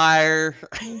 relisting them higher.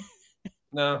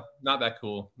 No, not that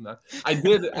cool. No. I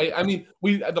did. I mean,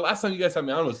 the last time you guys had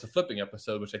me on was the flipping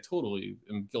episode, which I totally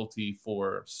am guilty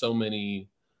for. So many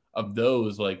of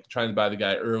those, like trying to buy the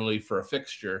guy early for a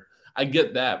fixture. I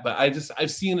get that, but I've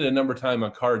seen it a number of times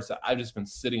on cards that I've just been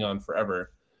sitting on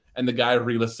forever, and the guy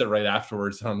relists it right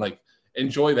afterwards. And I'm like,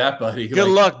 enjoy that, buddy. Good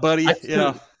luck, buddy.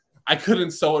 I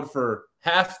couldn't sell it for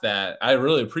half that. I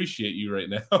really appreciate you right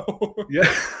now.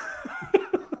 Yeah.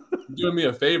 Doing me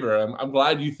a favor. I'm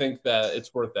glad you think that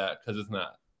it's worth that, because it's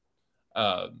not.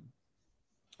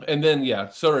 And then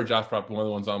Sorare Josh probably one of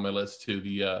the ones on my list too.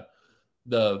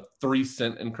 The 3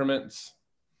 cent increments,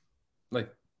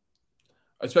 like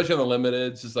especially on the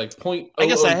limiteds, is like point. I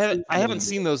guess I haven't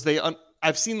seen those.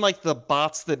 I've seen like the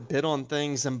bots that bid on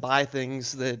things and buy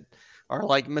things that are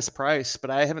like mispriced,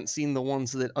 but I haven't seen the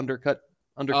ones that undercut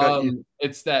you.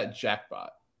 It's that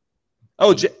Jackbot.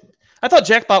 Oh, I thought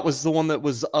Jackbot was the one that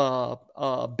was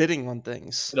bidding on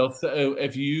things.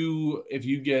 If you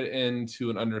get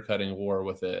into an undercutting war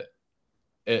with it,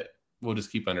 it will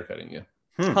just keep undercutting you.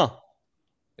 Huh.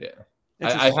 Yeah.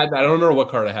 I don't remember what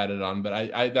card I had it on, but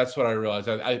I that's what I realized.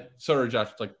 I Sorare Josh,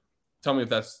 like, tell me if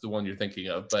that's the one you're thinking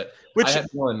of. But I had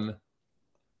one.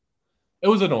 It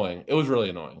was annoying. It was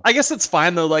really annoying. I guess it's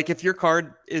fine though. Like if your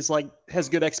card is like has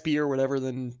good XP or whatever,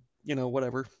 then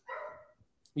whatever.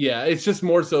 Yeah, it's just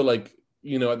more so like,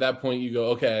 at that point you go,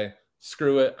 okay,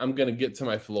 screw it. I'm gonna get to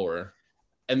my floor.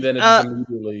 And then it just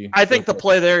immediately I think the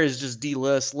play there is just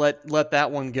delist. Let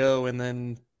that one go, and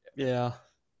then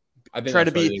I think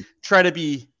try to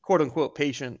be quote unquote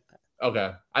patient.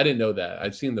 Okay. I didn't know that.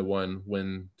 I've seen the one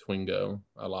win Twingo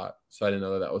a lot, so I didn't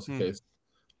know that was the case.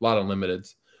 A lot of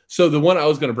limiteds. So the one I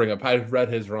was going to bring up, I read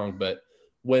his wrong, but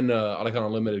when like on a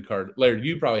limited card, Laird,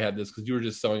 you probably had this because you were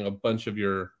just selling a bunch of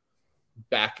your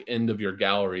back end of your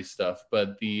gallery stuff.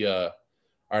 But the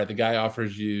guy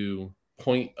offers you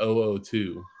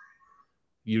 0.002.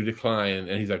 You decline,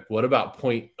 and he's like, "What about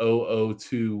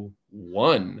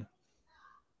 0.0021?"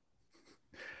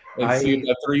 And see if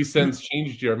that 3 cents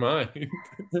changed your mind.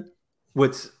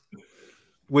 What's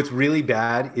really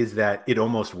bad is that it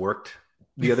almost worked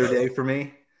the other day for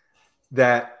me.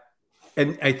 And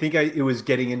I think it was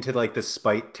getting into like the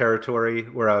spite territory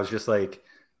where I was just like,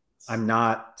 I'm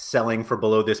not selling for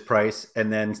below this price.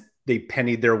 And then they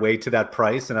pennied their way to that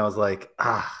price. And I was like,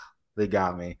 they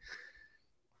got me.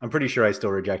 I'm pretty sure I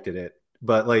still rejected it.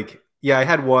 But like, I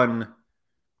had one,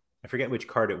 I forget which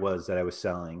card it was that I was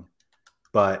selling.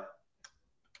 But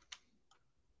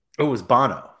it was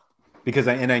Bono, because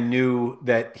I knew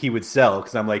that he would sell,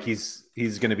 because I'm like, he's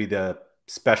going to be the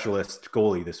specialist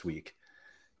goalie this week,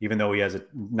 even though he has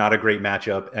not a great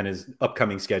matchup and his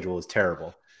upcoming schedule is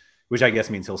terrible, which I guess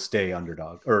means he'll stay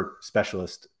underdog or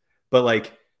specialist. But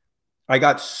like, I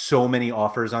got so many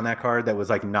offers on that card that was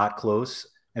like not close,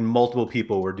 and multiple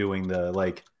people were doing the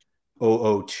like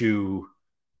 002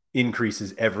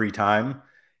 increases every time.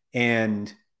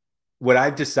 And what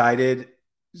I've decided,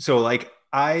 so like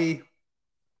I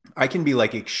can be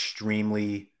like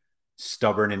extremely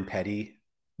stubborn and petty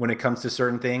when it comes to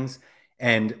certain things.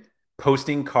 And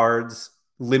posting cards,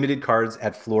 limited cards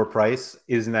at floor price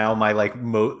is now my like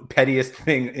pettiest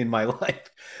thing in my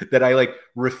life, that I like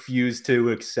refuse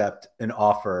to accept an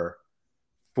offer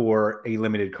for a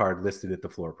limited card listed at the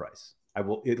floor price.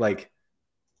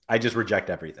 I just reject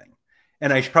everything.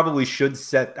 And I probably should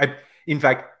in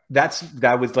fact,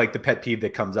 that was like the pet peeve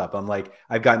that comes up. I'm like,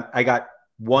 I got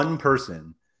one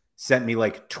person sent me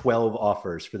like 12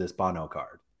 offers for this Bono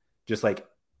card, just like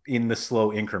in the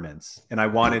slow increments. And I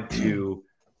wanted to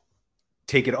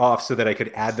take it off so that I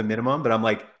could add the minimum, but I'm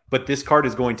like, but this card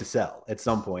is going to sell at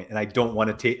some point, and I don't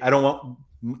want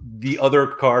the other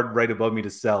card right above me to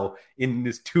sell in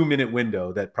this 2-minute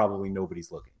window that probably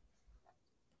nobody's looking.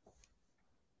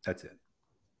 That's it.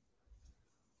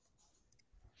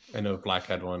 I know Black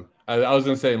had one. I was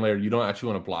going to say, Laird, you don't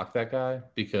actually want to block that guy,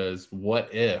 because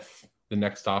what if the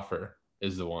next offer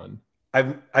is the one?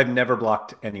 I've never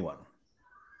blocked anyone.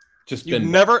 You've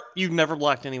never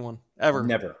blocked anyone ever.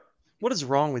 Never. What is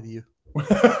wrong with you?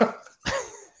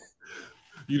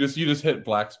 You just hit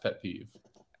Black's pet peeve.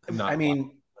 I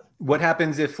mean, what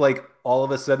happens if like all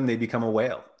of a sudden they become a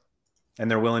whale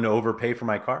and they're willing to overpay for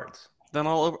my cards? Then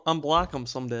I'll unblock them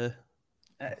someday.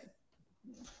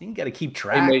 You got to keep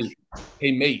track.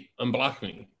 Hey mate, unblock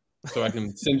me so I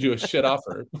can send you a shit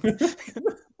offer.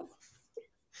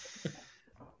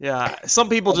 Yeah, some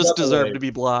people just deserve to be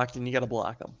blocked, and you got to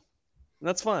block them. And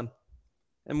that's fun.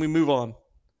 And we move on.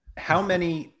 How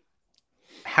many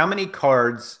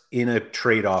cards in a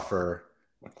trade offer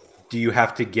do you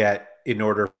have to get in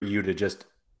order for you to just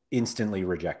instantly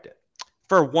reject it?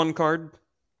 For one card?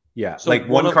 Yeah, so like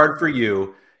one card for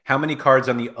you. How many cards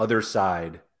on the other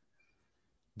side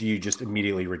do you just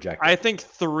immediately reject it? I think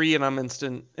 3, and I'm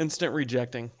instant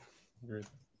rejecting.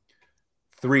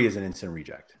 3 is an instant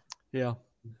reject. Yeah.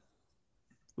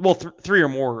 Well, 3 or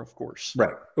more, of course.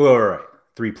 Right. All right.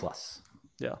 3+.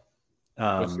 Yeah.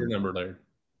 What's your number there?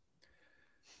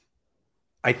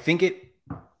 I think it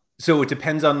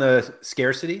depends on the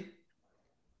scarcity.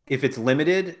 If it's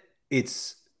limited,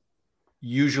 it's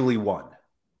usually 1.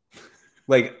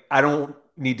 Like, I don't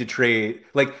need to trade.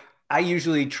 Like, I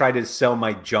usually try to sell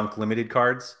my junk limited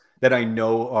cards that I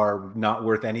know are not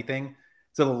worth anything.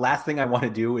 So the last thing I want to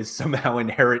do is somehow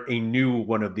inherit a new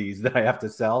one of these that I have to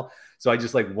sell. So I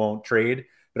just like won't trade.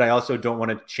 But I also don't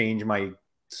want to change my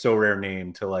Sorare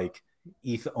name to like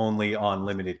ETH only on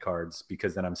limited cards,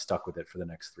 because then I'm stuck with it for the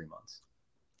next 3 months.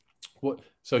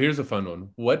 So here's a fun one.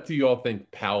 What do you all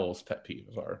think Powell's pet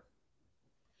peeves are?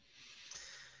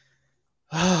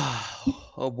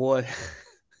 Oh boy.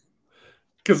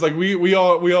 Because like we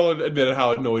all admitted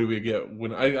how annoyed we get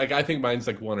when I think mine's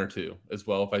like 1 or 2 as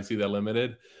well if I see that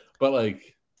limited. But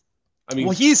like, I mean,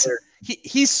 well, he's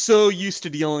so used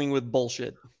to dealing with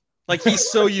bullshit. Like,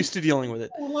 he's so used to dealing with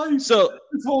it. So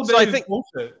this whole day is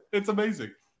bullshit. It's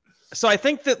amazing. So I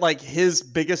think that like his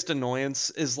biggest annoyance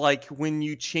is like when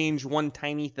you change one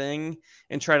tiny thing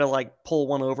and try to like pull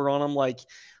one over on him. Like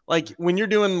when you're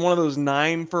doing one of those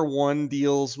 9-for-1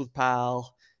 deals with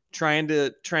Pal, trying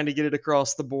to get it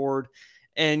across the board,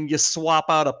 and you swap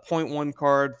out a 0.1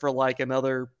 card for like a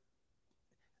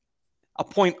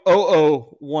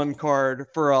 0.001 card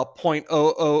for a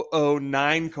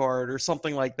 0.0009 card or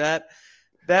something like that.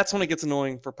 That's when it gets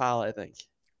annoying for Pal, I think.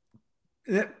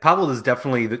 Pavel is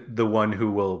definitely the one who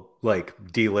will like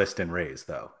delist and raise,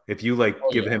 though. If you like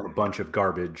give him a bunch of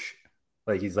garbage,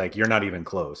 like he's like, you're not even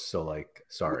close. So like,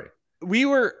 sorry.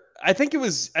 I think it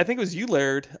was you,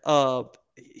 Laird.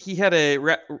 He had it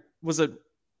was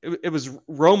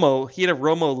Romo. He had a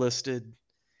Romo listed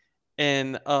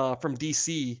and from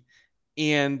DC,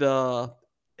 and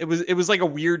it was like a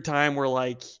weird time where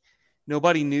like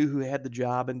nobody knew who had the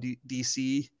job in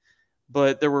DC,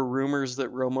 but there were rumors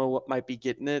that Romo might be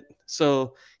getting it.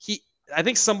 So I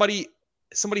think somebody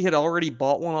had already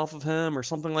bought one off of him or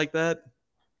something like that.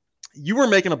 You were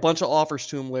making a bunch of offers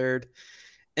to him, Laird,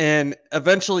 and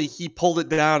eventually he pulled it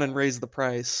down and raised the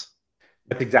price.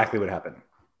 That's exactly what happened.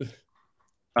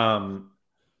 I'm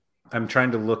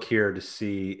trying to look here to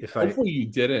see if Hopefully you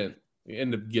didn't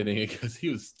end up getting it, because he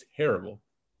was terrible.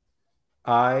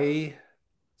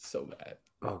 So bad.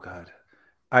 Oh God.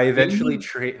 I eventually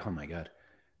oh my God.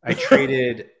 I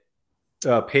traded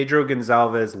Pedro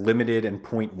Gonzalez limited and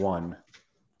 0.1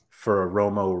 for a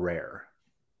Romo rare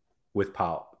with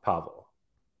Pavel.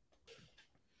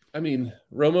 I mean,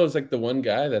 Romo's like the one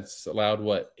guy that's allowed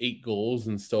 8 goals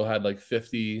and still had like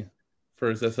 50 for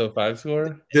his SO5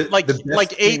 score. Like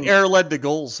 8 air led to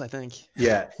goals, I think.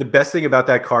 Yeah. The best thing about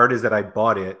that card is that I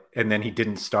bought it and then he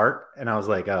didn't start, and I was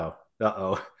like, oh,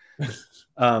 uh-oh.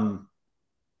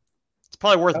 It's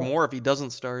probably worth more if he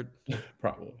doesn't start.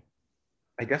 Probably.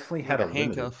 I definitely had a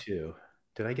limited too.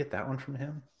 Did I get that one from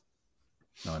him?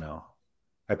 No.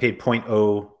 I paid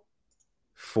 0.04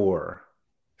 for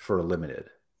a limited.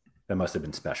 That must have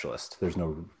been specialist. There's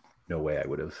no way I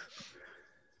would have.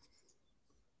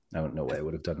 No way I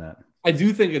would have done that. I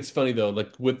do think it's funny though,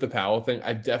 like with the Powell thing.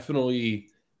 I definitely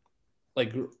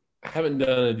I haven't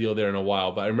done a deal there in a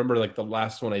while, but I remember like the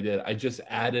last one I did, I just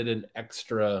added an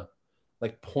extra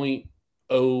like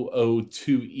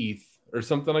 0.002 ETH or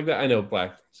something like that. I know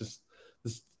Black just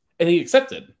this, and he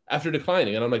accepted after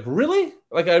declining, and I'm like, really?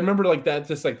 Like I remember like that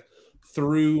just like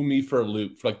threw me for a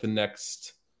loop for like the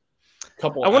next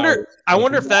couple. I wonder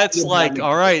if that's like,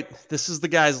 all right, this is the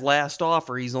guy's last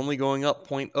offer. He's only going up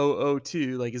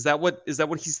 0.002. Like, is that what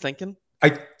he's thinking?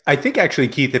 I think actually,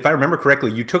 Keith, if I remember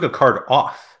correctly, you took a card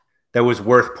off that was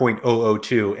worth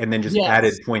 0.002 and then just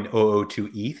added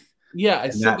 0.002 ETH. Yeah, I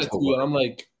said that to you. I'm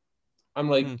like,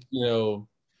 you know,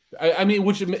 I mean,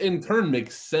 which in turn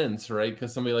makes sense, right?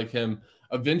 Because somebody like him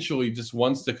eventually just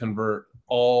wants to convert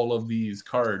all of these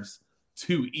cards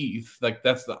to ETH. Like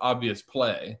that's the obvious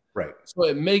play, right? So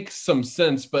it makes some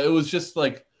sense, but it was just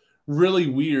like really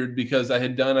weird because I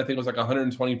had done, I think it was like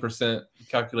 120%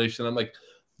 calculation. I'm like,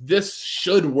 this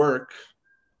should work,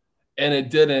 and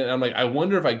it didn't. And I'm like, I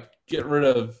wonder if I get rid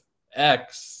of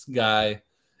X guy,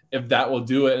 if that will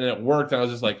do it, and it worked. And I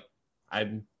was just like,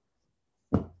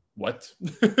 what?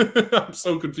 I'm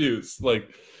so confused. Like,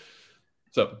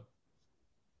 so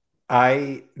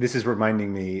this is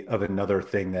reminding me of another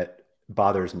thing that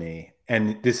bothers me,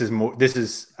 and this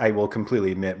is I will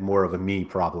completely admit more of a me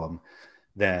problem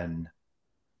than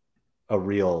a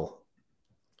real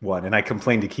one. And I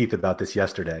complained to Keith about this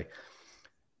yesterday.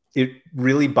 It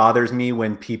really bothers me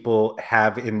when people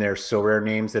have in their Sorare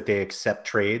names that they accept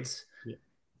trades,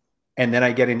 and then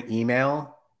I get an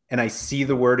email and I see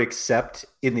the word accept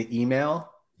in the email,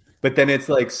 but then it's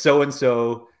like so and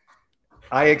so,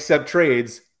 I accept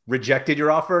trades, rejected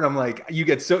your offer, and I'm like,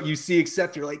 you see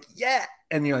accept, you're like, yeah,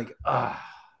 and you're like,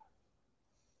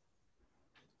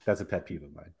 that's a pet peeve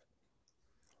of mine.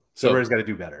 Sorare's got to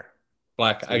do better.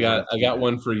 Black, I got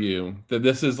one for you.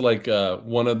 This is like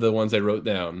one of the ones I wrote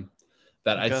down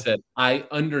that I said I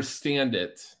understand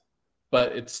it,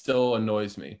 but it still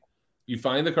annoys me. You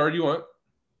find the card you want,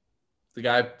 the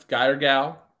guy or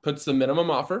gal puts the minimum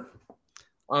offer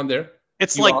on there.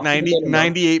 It's like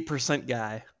 98%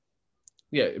 guy.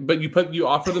 Yeah, but you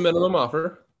offer the minimum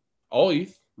offer, all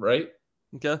ETH, right?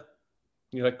 Okay.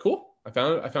 You're like, cool. I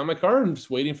found my card. I'm just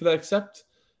waiting for that accept,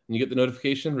 and you get the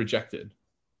notification rejected.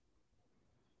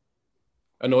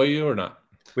 Annoy you or not?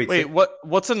 Wait,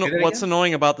 what's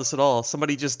annoying about this at all?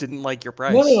 Somebody just didn't like your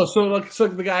price. No. So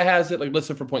the guy has it like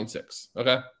listed for 0.6.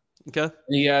 Okay. And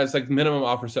he has like minimum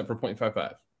offer set for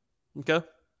 0.55. Okay.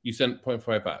 You sent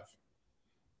 0.55.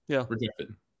 Yeah.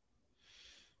 Rejected.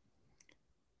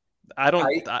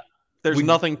 There's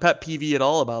nothing pet peeve at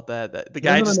all about that. The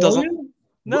guy just doesn't.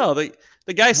 No, the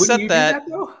guy set that.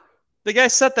 The guy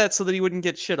set that so that he wouldn't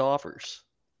get shit offers.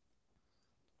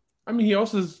 I mean, he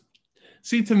also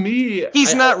to me,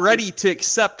 he's not ready to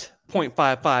accept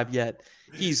 0.55 yet.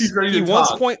 He's ready to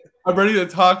talk. I'm ready to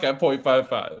talk at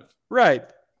 0.55. Right.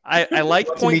 I like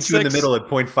 0.6. Meet you in the middle at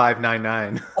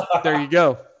 0.599. There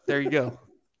you go.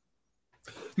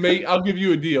 Mate, I'll give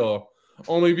you a deal.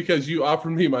 Only because you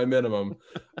offered me my minimum.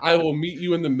 I will meet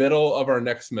you in the middle of our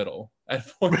next middle at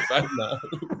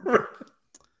 0.59.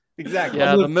 Exactly.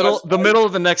 Yeah, the middle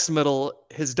of the next middle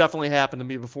has definitely happened to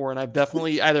me before, and I've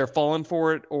definitely either fallen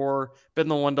for it or been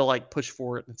the one to like push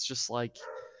for it. It's just like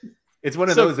it's one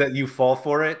of those that you fall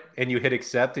for it and you hit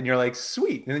accept and you're like,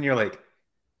 sweet, and then you're like,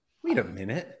 wait a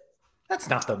minute, that's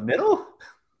not the middle.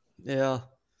 Yeah,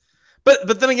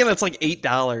 but then again, it's like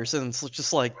 $8, and it's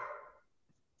just like.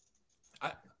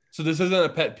 So this isn't a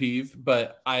pet peeve,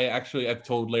 but I've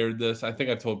told Laird this. I think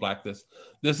I've told Black this.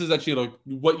 This is actually like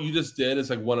what you just did is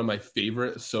like one of my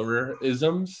favorite Sorare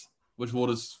isms, which we'll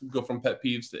just go from pet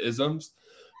peeves to isms.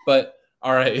 But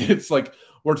all right, it's like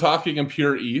we're talking in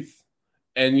pure ETH,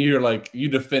 and you're like you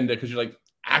defend it because you're like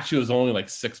actually it was only like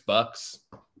 $6.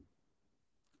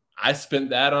 I spent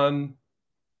that on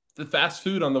the fast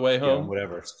food on the way home. Yeah,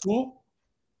 whatever. It's cool.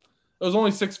 It was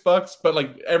only $6, but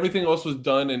like everything else was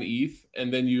done in ETH,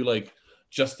 and then you like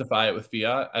justify it with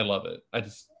fiat. I love it. I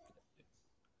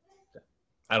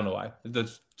don't know why. It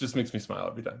just makes me smile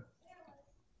every time.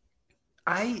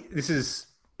 This is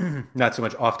not so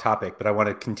much off topic, but I want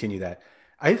to continue that.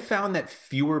 I've found that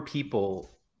fewer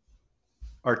people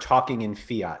are talking in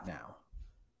fiat now.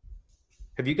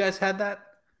 Have you guys had that?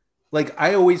 Like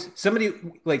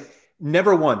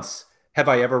never once have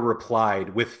I ever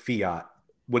replied with fiat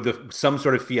with some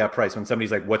sort of fiat price when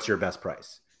somebody's like, what's your best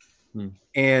price?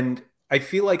 And I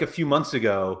feel like a few months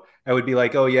ago, I would be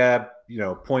like, oh yeah,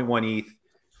 0.1 ETH.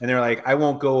 And they're like, I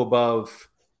won't go above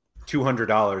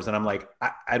 $200. And I'm like,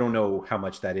 I don't know how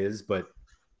much that is, but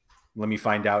let me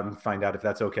find out if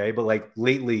that's okay. But like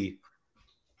lately,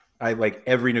 I like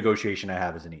every negotiation I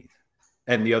have is an ETH.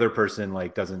 And the other person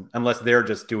like doesn't, unless they're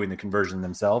just doing the conversion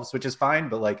themselves, which is fine.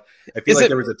 But like, I feel like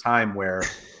there was a time where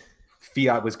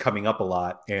fiat was coming up a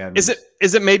lot. And is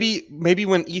it maybe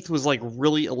when ETH was like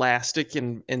really elastic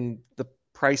and the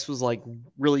price was like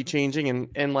really changing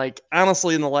and like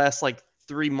honestly in the last like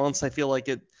 3 months I feel like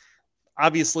it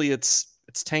obviously it's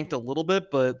tanked a little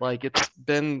bit, but like it's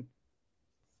been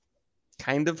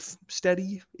kind of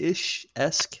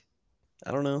steady-ish-esque.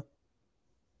 I don't know.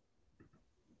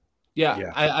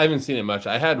 Yeah. I haven't seen it much.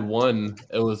 I had one.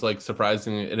 It was like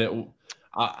surprising, and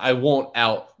I won't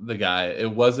out the guy.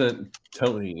 It wasn't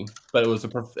Tony, but it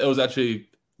was actually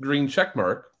green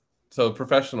checkmark, so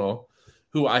professional,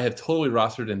 who I have totally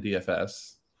rostered in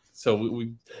DFS. So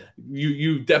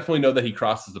you definitely know that he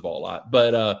crosses the ball a lot.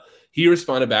 But he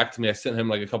responded back to me. I sent him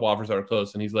like a couple offers that were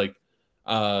close, and he's like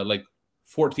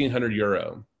 1,400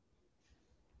 euro,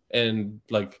 and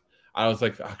like I was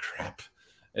like, oh crap.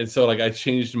 And so like I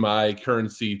changed my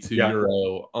currency to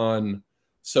euro on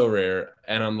Sorare,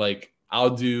 and I'm like,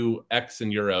 I'll do X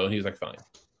in euro, and he's like, fine.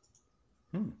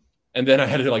 And then I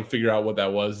had to like figure out what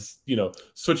that was,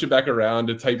 switch it back around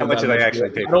to type. How much did I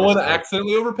actually pay? I don't want to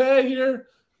accidentally overpay here.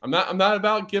 I'm not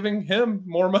about giving him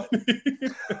more money.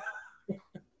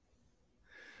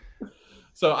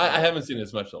 So I haven't seen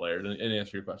as much, Laird. And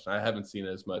answer your question, I haven't seen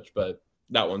it as much, but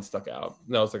that one stuck out.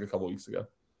 That was like a couple weeks ago.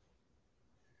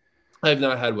 I have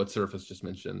not had what Surface just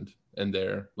mentioned in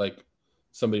there. Like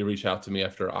somebody reach out to me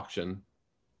after auction,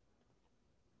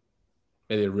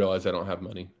 and they realize I don't have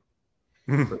money.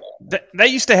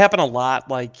 That used to happen a lot.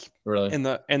 Like really in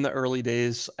the early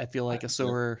days, I feel like a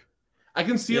Sorare. I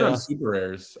can see it on super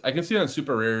rares. I can see it on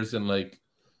super rares and like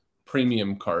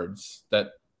premium cards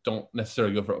that don't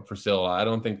necessarily go for sale. I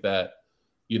don't think that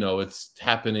it's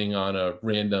happening on a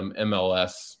random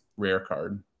MLS rare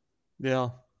card. Yeah.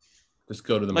 Just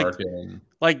go to the market.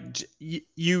 Do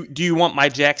you want my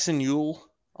Jackson Yule?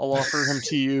 I'll offer him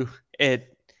to you at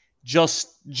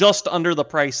just under the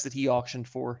price that he auctioned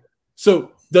for.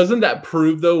 So doesn't that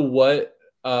prove though what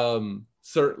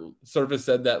Surface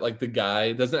said, that like the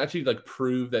guy doesn't actually like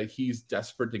prove that he's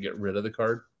desperate to get rid of the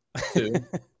card too?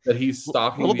 That he's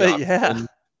stalking a little bit, yeah,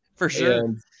 for sure.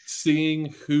 And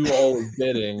seeing who all is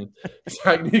bidding, so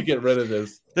I need to get rid of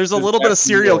this. There's a little bit of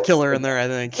serial killer in there, I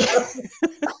think.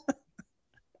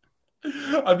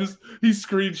 He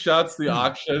screenshots the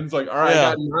auctions like, all right,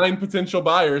 I got 9 potential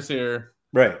buyers here.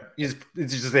 Right. It's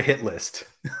just a hit list.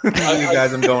 You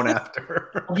guys I'm going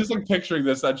after. I'm just like picturing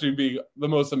this actually being the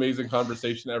most amazing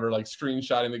conversation ever, like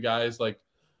screenshotting the guys like,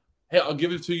 hey, I'll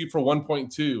give it to you for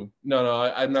 1.2. No,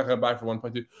 I'm not going to buy for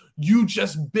 1.2. You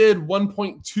just bid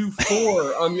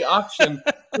 1.24 on the auction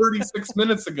 36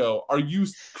 minutes ago. Are you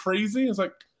crazy? It's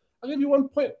like, I'll give you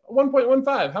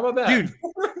 1.15. How about that?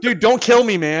 Dude, don't kill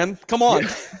me, man. Come on.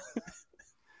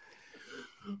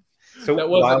 So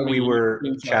while we were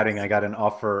chatting, I got an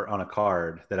offer on a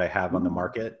card that I have on the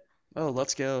market. Oh,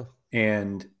 let's go.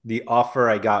 And the offer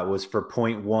I got was for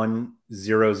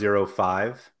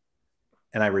 0.1005.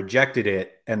 And I rejected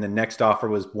it. And the next offer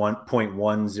was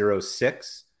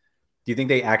 1.106. Do you think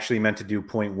they actually meant to do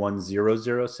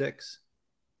 0.1006?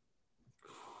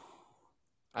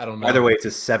 I don't know. Either way, it's a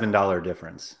 $7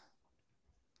 difference.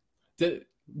 Did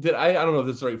I don't know if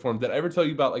this is the right form. Did I ever tell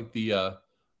you about like the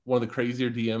one of the crazier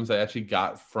DMs I actually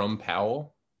got from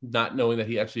Powell, not knowing that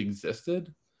he actually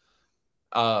existed?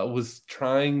 Was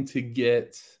trying to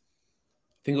get,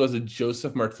 I think it was a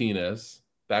Joseph Martinez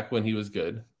back when he was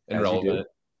good and relevant.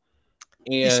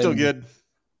 And he's still good.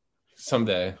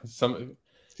 Someday.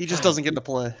 He just doesn't get to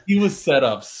play. He was set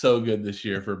up so good this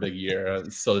year for a big year.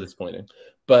 It's so disappointing.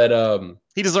 But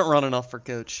he doesn't run enough for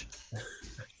coach.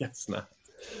 Yes, not.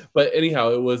 But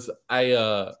anyhow, it was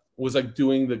I was like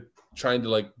trying to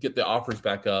like get the offers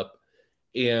back up,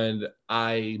 and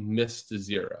I missed the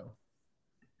 0.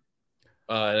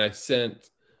 And I sent,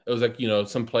 it was like,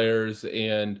 some players,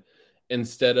 and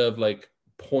instead of like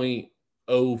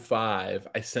 0.05,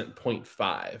 I sent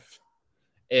 0.5.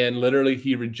 And literally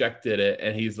he rejected it,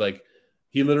 and he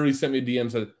literally sent me a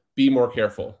DM, said, be more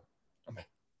careful.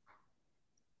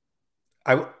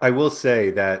 I will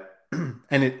say that,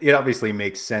 and it obviously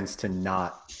makes sense to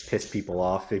not piss people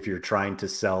off if you're trying to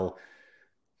sell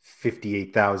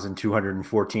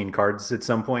 58,214 cards at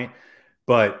some point.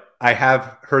 But I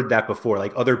have heard that before.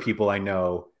 Like other people I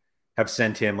know have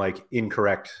sent him like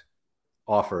incorrect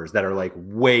offers that are like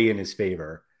way in his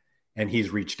favor, and he's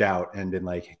reached out and been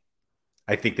like,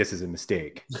 I think this is a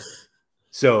mistake.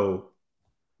 So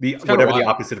whatever the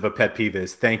opposite of a pet peeve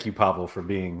is, thank you, Pavel, for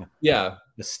being a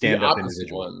stand-up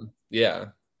individual. One. Yeah.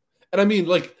 And I mean,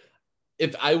 like,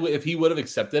 if he would have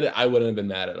accepted it, I wouldn't have been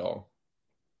mad at all.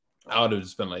 I would have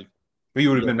just been like, you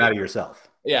would have been mad at yourself.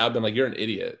 Yeah, I've been like, you're an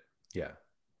idiot. Yeah.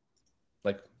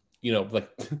 Like, like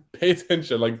pay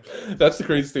attention. Like, that's the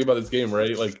craziest thing about this game,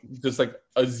 right? Like, just like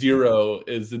a 0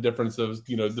 is the difference of,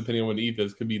 depending on what ETH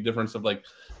is, could be a difference of like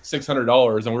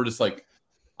 $600, and we're just like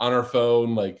on our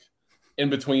phone, like in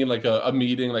between like a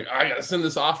meeting, like, I gotta send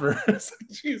this offer. It's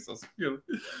like, Jesus,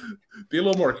 be a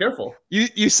little more careful.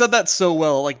 You said that so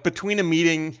well. Like, between a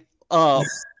meeting,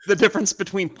 the difference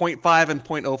between 0.5 and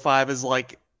 0.05 is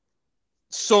like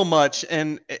so much,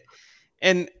 and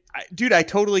dude, I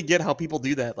totally get how people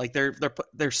do that. Like,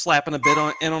 they're slapping a bid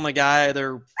on a guy.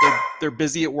 They're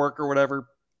busy at work or whatever,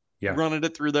 running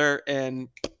it through there, and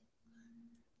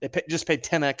they just paid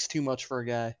 10x too much for a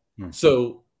guy.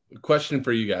 So, question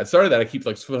for you guys. Sorry that I keep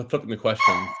like flipping the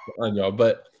questions on y'all,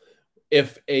 but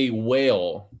if a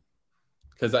whale,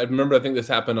 because I think this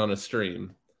happened on a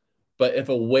stream, but if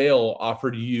a whale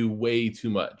offered you way too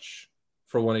much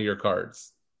for one of your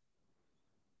cards,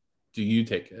 do you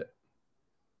take it?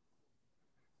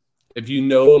 If you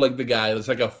know, like, the guy that's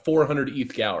like a 400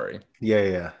 ETH gallery.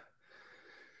 Yeah.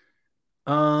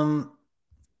 Didn't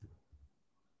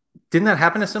that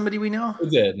happen to somebody we know?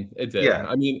 It did. Yeah.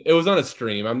 I mean, it was on a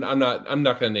stream. I'm not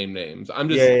gonna name names. I'm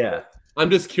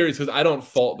just curious because I don't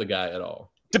fault the guy at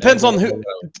all. Depends on who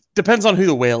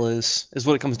the whale is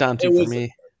what it comes down to for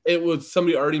me. It was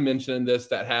somebody already mentioned this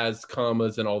that has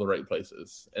commas in all the right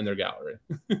places in their gallery.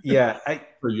 Yeah,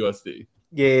 for USD.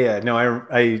 Yeah. No,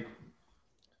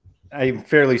 I'm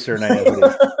fairly certain I know who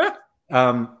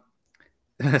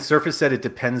it is. Surface said it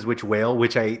depends which whale,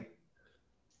 which I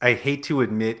hate to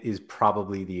admit is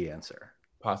probably the answer.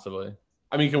 Possibly.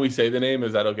 I mean, can we say the name?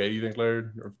 Is that okay, you think,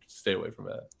 Laird? Or stay away from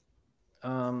that?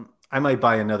 I might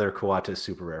buy another Kawata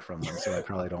super rare from them, so I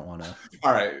probably don't want to.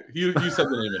 All right. You said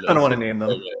the name of it. I don't want to name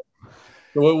them.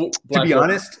 To be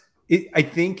honest, I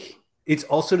think it's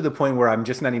also to the point where I'm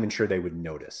just not even sure they would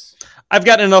notice. I've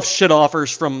gotten enough shit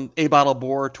offers from A Bottle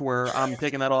Boar to where I'm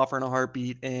taking that offer in a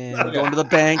heartbeat and going to the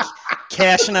bank,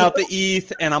 cashing out the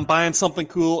ETH, and I'm buying something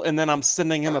cool, and then I'm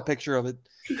sending him a picture of it.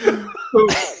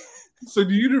 So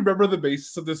do you remember the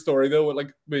basis of this story, though? What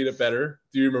like made it better?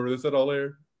 Do you remember this at all,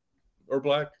 Laird or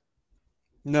Black?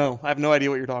 No, I have no idea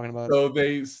what you're talking about. So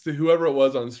whoever it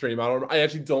was on stream, I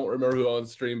actually don't remember who on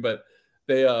stream, but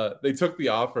they took the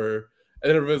offer, and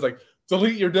then everybody's like,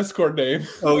 delete your Discord name.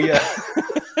 Oh yeah.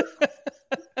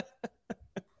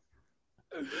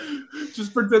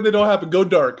 Just pretend they don't happen. Go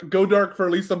dark for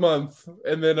at least a month,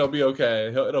 and then it'll be okay.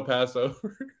 It'll pass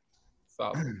over.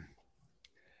 Stop.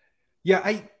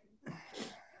 Yeah,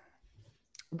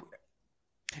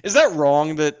 Is that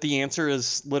wrong that the answer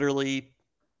is literally?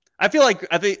 I feel like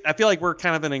we're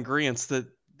kind of in agreement that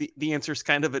the answer is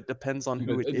kind of it depends on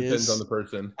who it is. It depends on the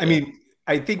person. I mean,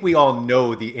 I think we all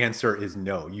know the answer is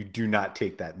no. You do not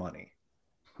take that money.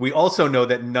 We also know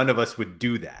that none of us would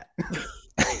do that.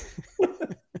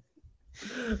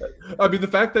 I mean, the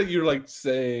fact that you're like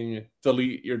saying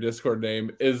delete your Discord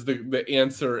name is the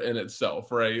answer in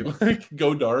itself, right? Like,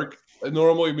 go dark. It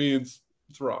normally means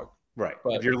it's wrong. Right.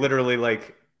 But if you're literally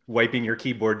like wiping your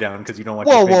keyboard down because you don't want.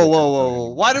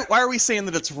 Whoa! Why are we saying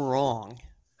that it's wrong?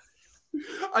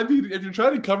 I mean, if you're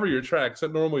trying to cover your tracks,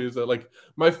 that normally is like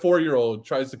my 4-year-old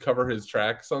tries to cover his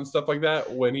tracks on stuff like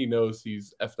that when he knows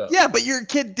he's effed up. Yeah, but your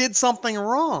kid did something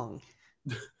wrong.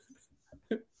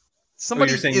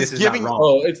 Somebody is giving.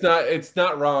 Oh, it's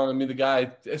not wrong. I mean, the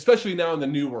guy, especially now in the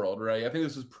new world, right? I think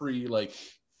this is pre like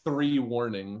 3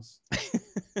 warnings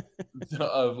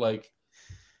of like,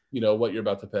 what you're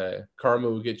about to pay. Karma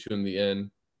will get you in the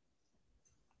end.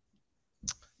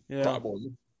 Yeah,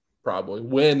 probably.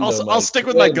 When I'll stick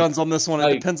with my guns on this one.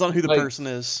 It depends on who the person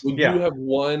is. When you have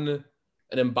won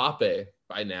an Mbappe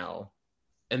by now,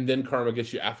 and then karma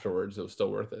gets you afterwards, it was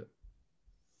still worth it.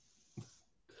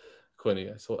 Quinny,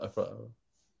 I sold FO.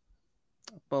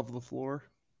 Above the floor.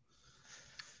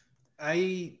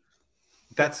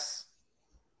 That's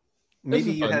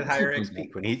maybe you had higher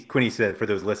XP. Quinny said, for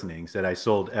those listening, said I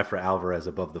sold Efra Alvarez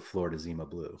above the floor to Zima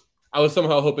Blue. I was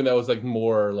somehow hoping that was like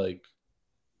more like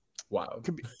wild.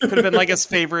 Could have been like his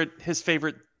favorite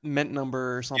mint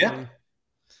number or something. Yeah.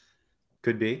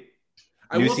 Could be.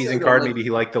 New season card. Maybe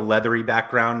he liked the leathery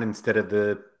background instead of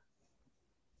the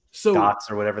dots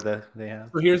or whatever they have.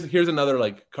 So here's another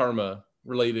like karma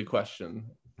related question.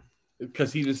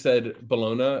 because he just said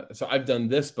Bologna. So I've done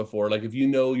this before. Like if you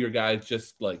know your guy's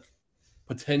just like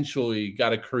potentially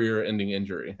got a career-ending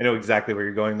injury. I know exactly where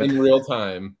you're going with in real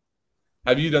time.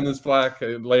 Have you done this, Black?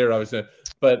 Later, obviously,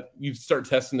 but you start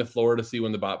testing the floor to see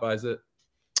when the bot buys it.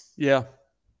 Yeah.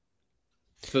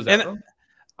 So is that wrong?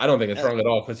 I don't think it's wrong at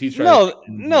all because he's trying.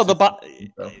 The bot.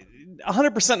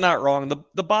 100% not wrong.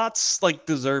 The bots like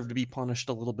deserve to be punished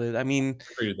a little bit. I mean,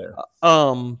 there.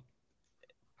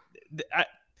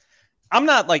 I'm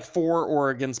not like for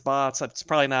or against bots. It's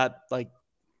probably not like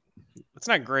it's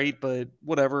not great, but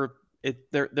whatever.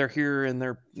 They're here and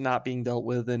they're not being dealt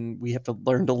with, and we have to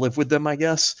learn to live with them, I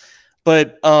guess.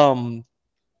 But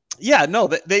yeah, no,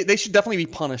 they should definitely be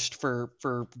punished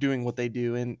for doing what they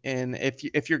do. And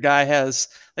if your guy has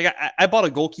like I bought a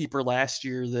goalkeeper last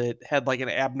year that had like an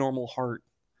abnormal heart.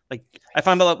 Like I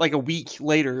found out like a week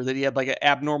later that he had like an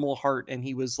abnormal heart, and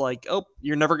he was like, "Oh,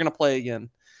 you're never gonna play again."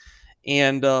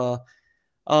 And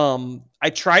I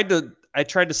tried to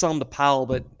sell him to Powell,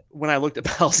 but when I looked at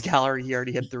Powell's gallery, he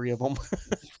already had 3 of them.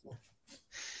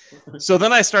 So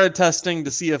then I started testing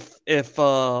to see if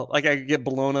like I could get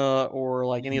Bologna or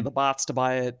like any of the bots to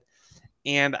buy it,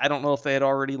 and I don't know if they had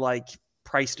already like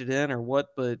priced it in or what,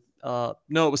 but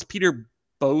no, it was Peter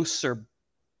Bose or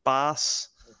Boss.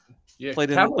 Yeah,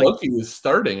 Cavaloki is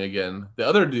starting again. The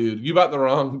other dude, you bought the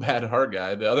wrong bad heart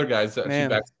guy. The other guy's actually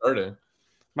back starting.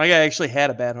 My guy actually had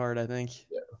a bad heart, I think.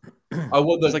 Yeah.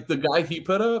 Well, the guy he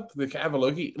put up, the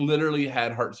Cavaloki, literally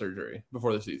had heart surgery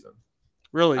before the season.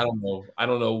 Really? I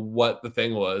don't know what the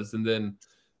thing was, and then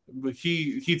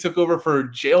he took over for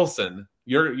Jailson,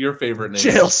 your favorite name.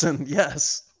 Jailson,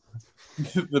 yes.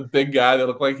 The big guy that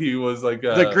looked like he was like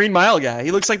the Green Mile guy.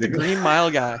 He looks like the Green Mile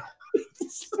guy.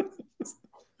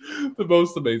 The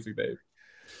most amazing name.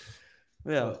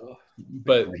 Yeah.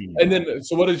 But and then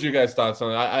so what is your guys' thoughts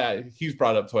on it? He's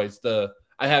brought up twice.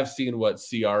 I have seen what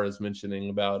CR is mentioning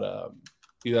about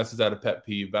that's out of pet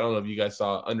peeve, but I don't know if you guys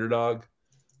saw Underdog.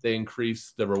 They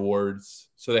increased the rewards.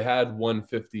 So they had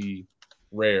 150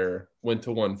 rare, went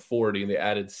to 140, and they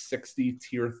added 60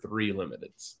 tier 3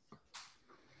 limiteds.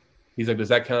 He's like, does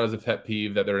that count as a pet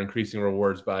peeve that they're increasing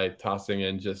rewards by tossing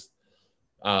in just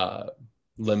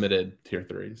limited tier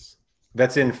 3s?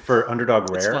 That's in for Underdog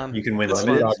Rare. You can win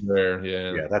limited. Underdog Rare,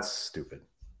 yeah. Yeah, that's stupid.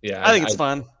 Yeah, I think it's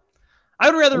fun. I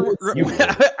would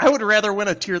rather win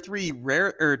a tier 3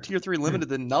 rare or tier 3 limited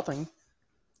than nothing.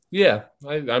 Yeah,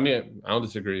 I mean, I don't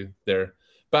disagree there,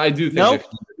 but I do think.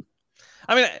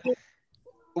 I mean,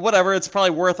 whatever. It's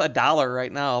probably worth $1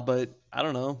 right now, but I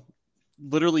don't know.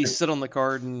 Literally sit on the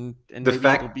card and the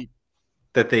fact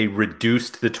that they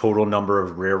reduced the total number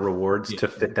of rare rewards to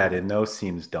fit that in, though,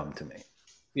 seems dumb to me.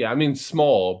 Yeah, I mean,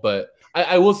 small, but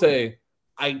I will say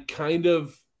I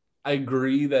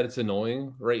agree that it's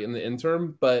annoying right in the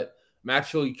interim, but I'm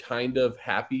actually kind of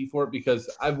happy for it because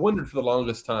I've wondered for the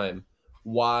longest time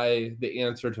why the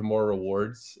answer to more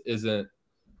rewards isn't,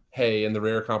 hey, in the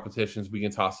rare competitions, we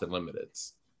can toss in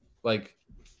limiteds. Like,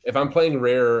 if I'm playing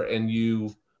rare and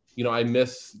I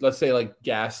miss, let's say, like,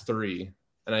 Gas 3,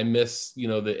 and I miss,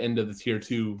 the end of the tier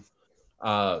 2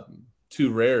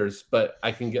 rares, but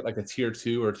I can get, like, a tier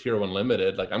 2 or tier 1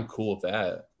 limited, like, I'm cool with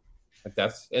that.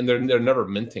 Like, and they're never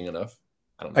minting enough.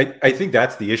 I think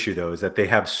that's the issue, though, is that they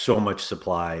have so much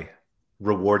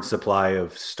reward supply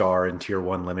of star and tier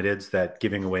 1 limiteds that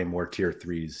giving away more tier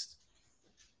 3s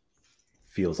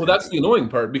feels that's the annoying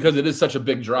part because it is such a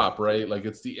big drop, right? Like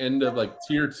it's the end of like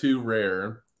tier 2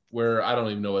 rare where I don't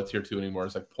even know what tier 2 anymore.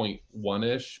 It's like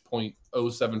 0.1-ish,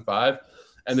 0.075.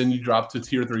 And then you drop to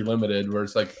tier 3 limited where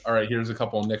it's like, all right, here's a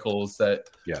couple of nickels that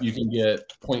you can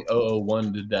get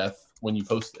 0.001 to death when you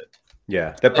post it.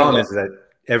 Yeah. The problem is that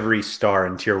every star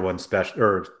in tier 1 special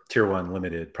or tier 1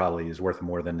 limited probably is worth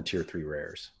more than the tier 3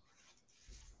 rares.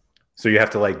 So you have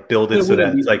to like build it so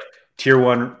that it's like tier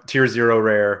 1, tier 0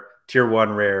 rare, tier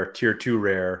 1 rare, tier 2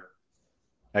 rare.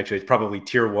 Actually, it's probably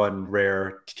tier 1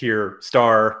 rare, tier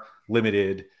star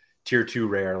limited, tier 2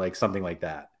 rare, like something like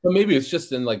that. But maybe it's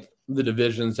just in like the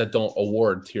divisions that don't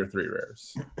award tier 3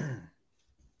 rares.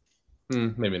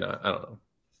 Maybe not. I don't know.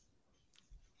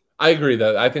 I agree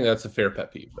that I think that's a fair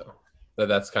pet peeve though.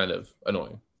 That's kind of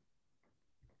annoying.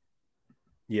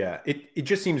 Yeah, it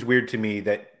just seems weird to me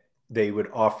that they would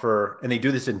offer, and they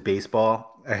do this in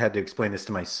baseball. I had to explain this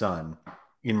to my son.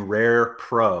 In Rare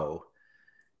Pro,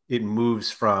 it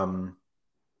moves from,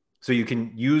 so you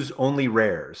can use only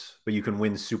rares, but you can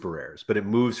win super rares. But it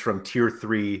moves from tier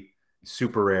 3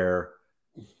 super rare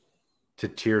to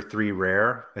tier 3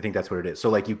 rare. I think that's what it is. So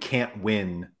like you can't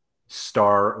win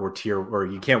star or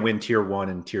you can't win tier 1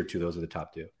 and tier 2. Those are the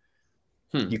top 2.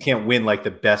 You can't win like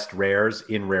the best rares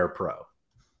in Rare Pro.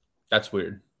 That's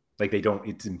weird. Like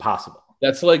it's impossible.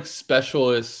 That's like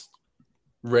specialist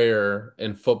rare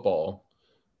in football.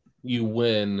 You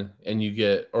win and you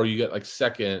get like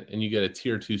second and you get a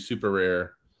tier 2 super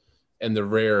rare, and the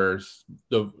rares,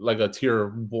 a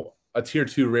tier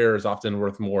 2 rare is often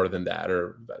worth more than that.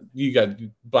 Or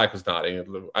Black was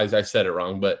nodding. I said it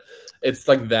wrong, but it's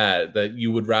like that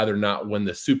you would rather not win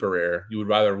the super rare. You would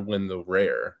rather win the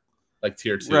rare, like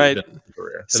tier 2. Right. Super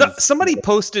rare. So somebody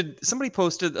posted a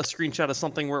screenshot of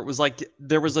something where it was like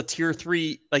there was a tier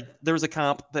 3, like there was a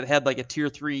comp that had like a tier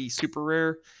 3 super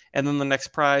rare, and then the next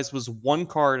prize was one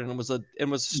card and it was a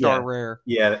star rare.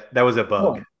 Yeah, that was a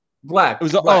bug. Oh, Black. It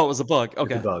was a bug.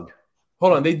 Okay. It's a bug.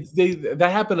 Hold on. That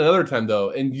happened another time though,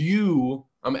 and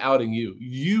I'm outing you.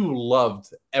 You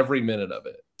loved every minute of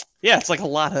it. Yeah, it's like a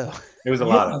lotto. It was a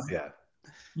lotto. Yeah.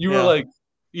 You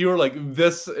were like,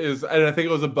 this is, and I think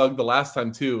it was a bug the last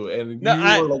time too. And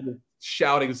were like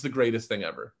shouting, it's the greatest thing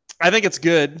ever. I think it's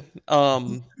good.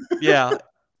 Yeah,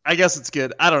 I guess it's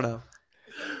good. I don't know.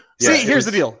 Yeah, See, here's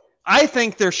the deal. I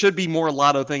think there should be more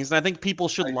lotto things, and I think people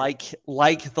should like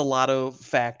the lotto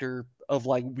factor of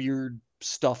like weird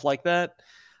stuff like that.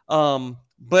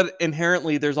 But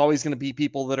inherently, there's always going to be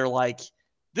people that are like,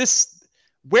 this,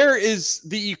 where is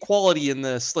the equality in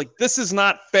this? Like, this is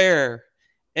not fair.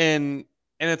 And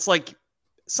it's like,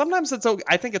 sometimes it's okay.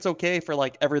 I think it's okay for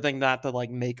like everything not to like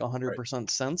make 100%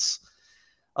 sense.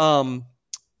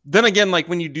 Then again, like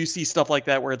when you do see stuff like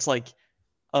that, where it's like,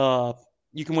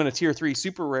 you can win a tier 3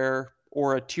 super rare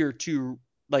or a tier 2,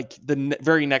 like the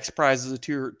very next prize is a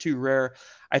tier 2 rare.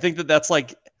 I think that's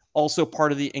like also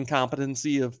part of the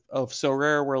incompetency of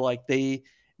Sorare, where like they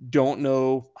don't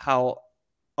know how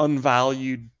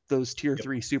unvalued those tier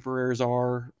 3 super rares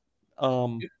are.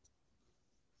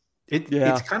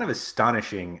 It's kind of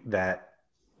astonishing that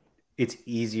it's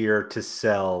easier to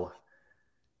sell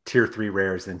tier 3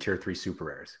 rares than tier 3 super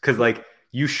rares. Because like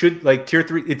you should, like tier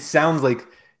 3, it sounds like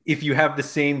if you have the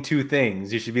same two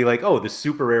things, you should be like, oh, the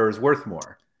super rare is worth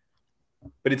more.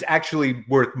 But it's actually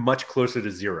worth much closer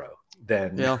to zero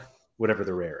than whatever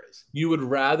the rare is. You would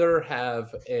rather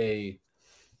have a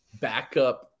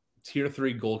backup tier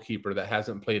 3 goalkeeper that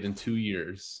hasn't played in 2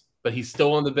 years, but he's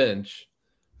still on the bench,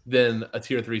 than a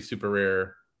tier 3 super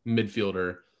rare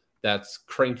midfielder that's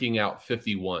cranking out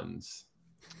 51s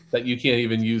that you can't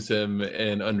even use him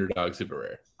in underdog super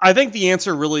rare. I think the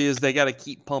answer really is they got to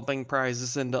keep pumping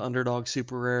prizes into underdog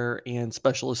super rare and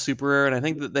specialist super rare, and I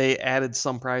think that they added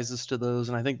some prizes to those,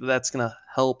 and I think that's going to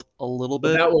help a little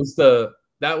bit. But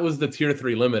that was the tier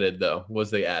 3 limited though.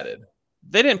 Was they added?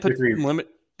 They didn't put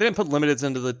limiteds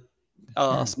into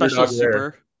the specialist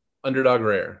super underdog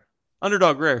rare.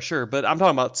 Underdog rare, sure, but I'm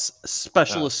talking about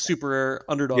specialist super rare,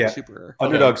 underdog super rare.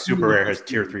 Underdog super rare has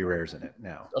tier 3 rares in it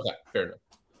now. Okay, fair enough.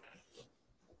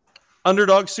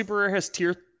 Underdog super rare has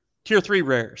tier 3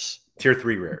 rares. Tier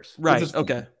 3 rares. Right,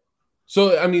 okay.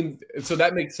 So, I mean, so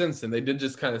that makes sense, and they did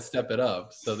just kind of step it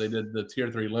up. So they did the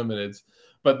tier 3 limiteds,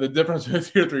 but the difference between a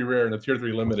tier 3 rare and a tier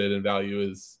 3 limited in value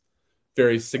is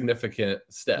very significant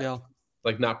step. Yeah.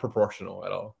 Like not proportional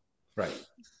at all. Right.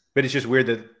 But it's just weird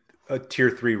that a tier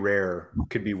 3 rare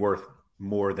could be worth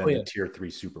more than a tier 3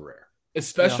 super rare.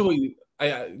 Especially,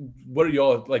 what are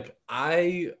y'all like?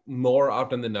 I more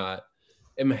often than not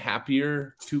am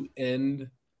happier to end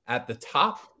at the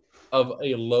top of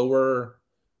a lower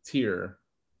tier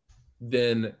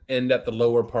than end at the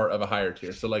lower part of a higher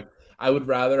tier. So like I would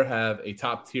rather have a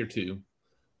top tier 2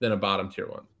 than a bottom tier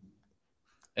 1.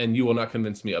 And you will not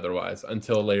convince me otherwise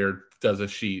until Laird does a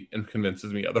sheet and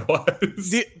convinces me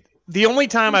otherwise. The only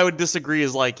time I would disagree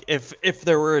is like if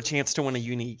there were a chance to win a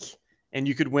unique and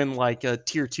you could win like a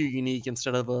tier 2 unique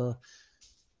instead of a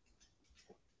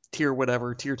tier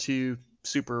 2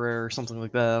 super rare or something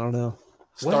like that. I don't know.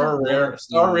 Star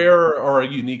rare or a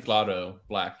unique lotto,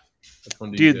 Black. Which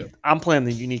one do you do? I'm playing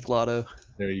the unique lotto.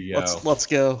 There you go. Let's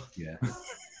go. Yeah.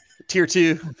 Tier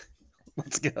 2.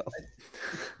 Let's go.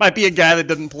 Might be a guy that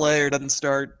doesn't play or doesn't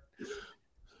start.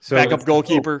 So backup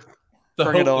goalkeeper.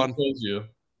 Bring it on.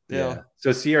 Yeah.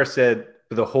 So CR said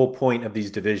the whole point of these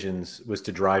divisions was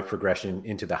to drive progression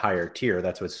into the higher tier.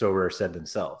 That's what Sorare said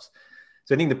themselves.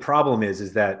 So I think the problem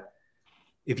is that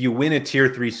if you win a tier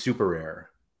 3 super rare,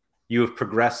 you have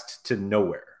progressed to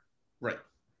nowhere. Right.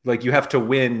 Like you have to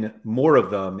win more of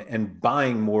them, and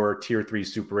buying more tier 3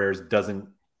 super rares doesn't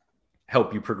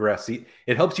help you progress.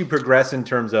 It helps you progress in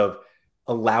terms of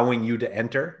allowing you to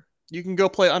enter. You can go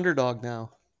play underdog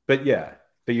now. But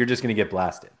you're just going to get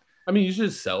blasted. I mean, you should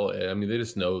just sell it. I mean, they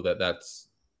just know that's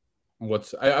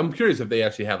what's. I'm curious if they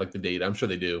actually have like the data. I'm sure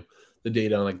they do. The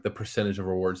data on like the percentage of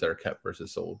rewards that are kept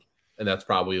versus sold, and that's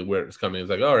probably where it's coming. It's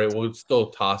like, all right, we'll still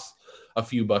toss a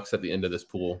few bucks at the end of this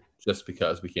pool just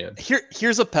because we can.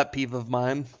 Here's a pet peeve of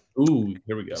mine. Ooh,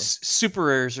 here we go. Super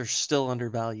rares are still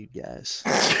undervalued, guys.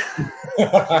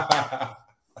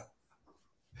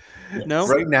 No,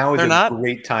 right now is a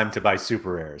great time to buy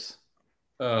super rares.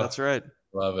 That's right.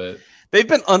 Love it. They've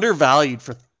been undervalued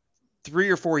for 3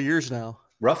 or 4 years now.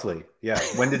 Roughly, yeah.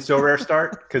 When did SoRare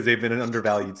start? Because they've been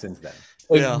undervalued since then.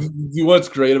 Yeah. What's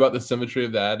great about the symmetry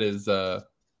of that is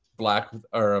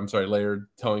Laird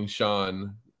telling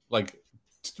Sean, like,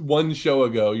 one show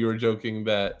ago you were joking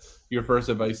that your first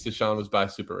advice to Sean was buy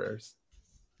super rares,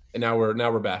 and now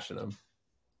we're bashing them.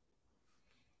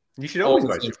 You should always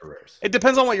buy super rares. It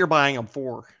depends on what you're buying them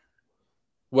for.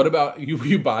 What about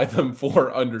you buy them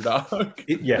for Underdog?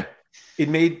 I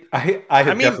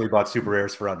have definitely bought super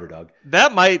rares for Underdog.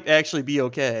 That might actually be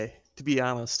okay, to be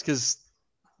honest, because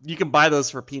you can buy those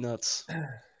for peanuts.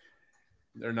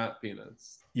 They're not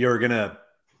peanuts. You're gonna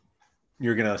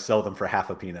sell them for half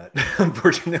a peanut,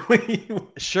 unfortunately.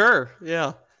 Sure,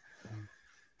 yeah.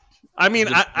 I mean,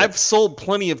 I've sold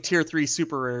plenty of tier 3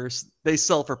 super rares. They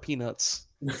sell for peanuts.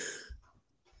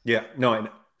 Yeah, no.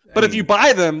 But if you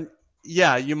buy them,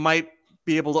 yeah, you might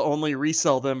be able to only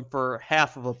resell them for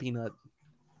half of a peanut.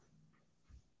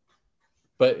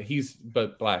 But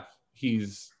Black,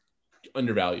 he's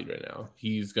undervalued right now.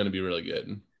 He's going to be really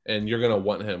good, and you're going to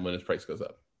want him when his price goes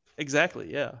up.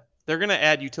 Exactly, yeah. They're going to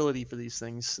add utility for these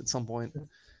things at some point. There's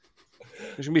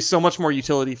going to be so much more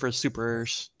utility for super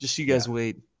rares. Just you guys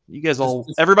wait. You guys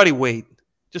everybody wait.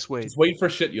 Just wait. Just wait for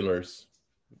shitulars.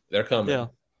 They're coming.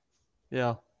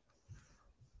 Yeah.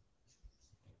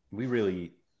 We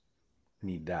really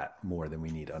need that more than we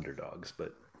need underdogs,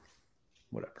 but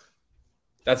whatever.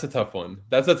 That's a tough one.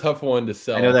 That's a tough one to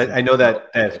sell. I know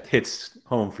that hits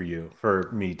home for you for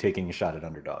me taking a shot at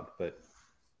underdog, but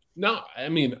no, I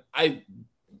mean,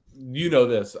 you know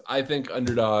this. I think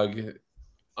underdog,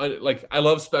 like, I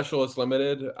love Specialist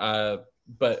Limited,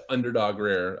 but underdog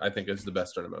rare I think is the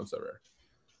best tournament so rare,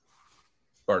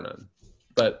 bar none.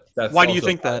 But that's why do you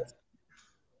think that?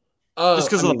 Just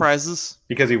because of the prizes?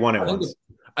 Because he won it once.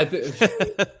 I think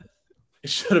it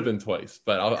should have been twice,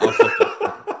 but I'll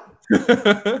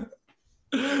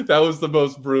that was the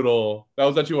most brutal. That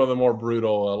was actually one of the more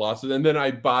brutal losses. And then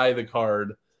I buy the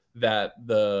card that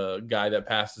the guy that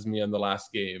passes me on the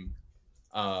last game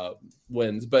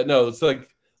wins. But no, it's like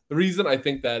the reason I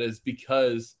think that is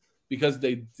because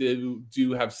they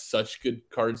do have such good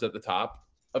cards at the top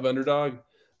of Underdog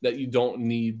that you don't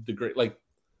need the great, like,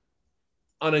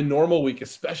 on a normal week,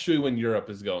 especially when Europe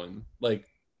is going, like,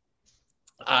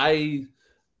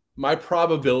 my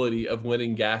probability of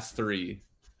winning Gas 3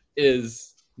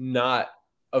 is not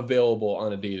available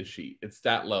on a data sheet. It's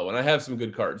that low. And I have some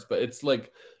good cards, but it's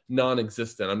like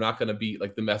non-existent. I'm not going to beat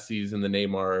like the Messis and the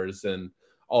Neymars and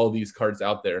all these cards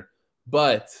out there.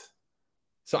 But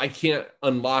so I can't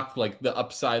unlock like the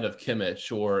upside of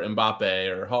Kimmich or Mbappe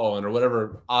or Haaland or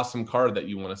whatever awesome card that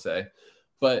you want to say.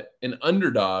 But in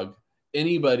Underdog,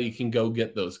 anybody can go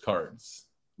get those cards.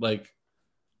 Like,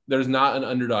 there's not an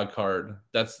Underdog card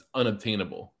that's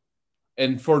unobtainable,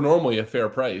 and for normally a fair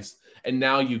price. And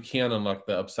now you can unlock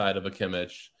the upside of a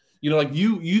Kimmich. You know, like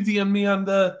you DM'd me on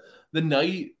the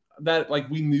night that like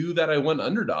we knew that I won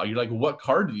Underdog. You're like, what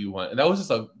card do you want? And that was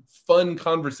just a fun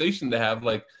conversation to have.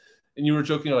 Like, and you were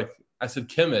joking, like, I said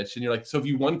Kimmich, and you're like, so if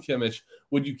you won Kimmich,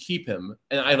 would you keep him?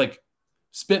 And I like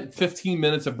spent 15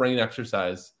 minutes of brain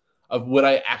exercise of would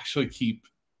I actually keep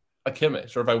a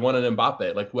Kimmich, or if I won an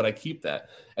Mbappe, like, would I keep that?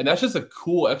 And that's just a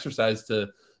cool exercise to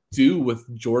do with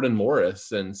Jordan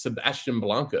Morris and Sebastian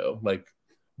Blanco. Like,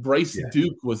 Bryce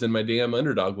Duke was in my damn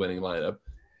Underdog winning lineup.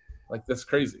 Like, that's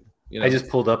crazy. You know? I just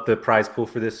pulled up the prize pool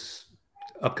for this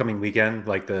upcoming weekend,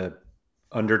 like the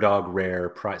Underdog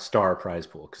rare star prize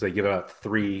pool, because they give out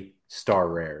 3 star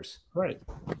rares. Right.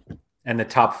 And the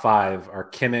top 5 are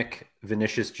Kimmich,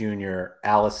 Vinicius Jr.,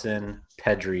 Allison,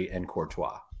 Pedri, and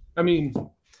Courtois. I mean,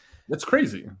 that's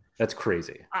crazy. That's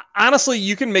crazy. Honestly,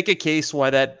 you can make a case why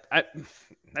that. I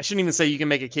shouldn't even say you can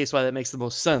make a case why that makes the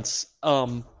most sense.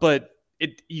 But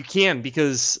you can,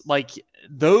 because like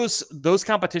those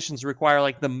competitions require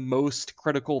like the most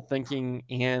critical thinking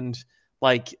and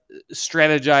like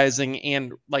strategizing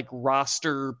and like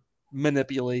roster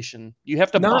manipulation. You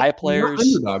have to buy players.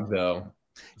 Not Underdog though.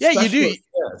 Yeah, you do.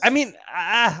 Yes. I mean,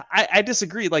 I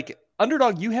disagree. Like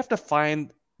Underdog, you have to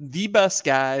find the best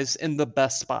guys in the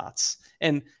best spots,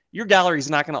 and your gallery is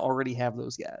not going to already have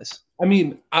those guys. I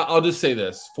mean, I'll just say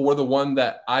this: for the one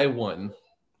that I won,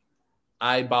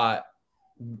 I bought.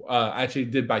 I actually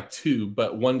did buy 2,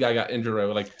 but one guy got injured.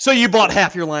 Like, so you bought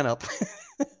half your lineup.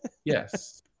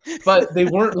 Yes, but they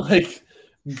weren't like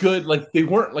good. Like, they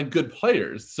weren't like good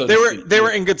players. So they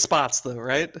were in good spots though,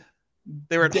 right?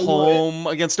 They were at home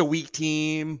against a weak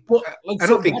team. Well, I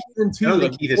don't think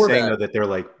Keith is saying though that they're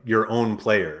like your own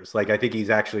players. Like I think he's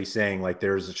actually saying like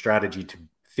there's a strategy to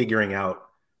figuring out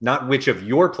not which of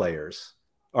your players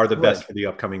are the best for the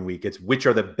upcoming week. It's which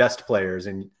are the best players,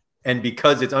 and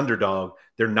because it's underdog,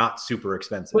 they're not super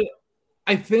expensive. But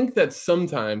I think that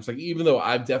sometimes, like even though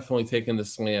I've definitely taken the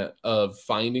slant of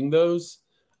finding those,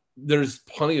 there's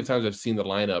plenty of times I've seen the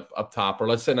lineup up top, or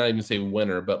let's say not even say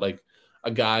winner, but like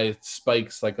a guy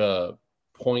spikes like a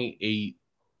 0.8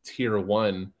 tier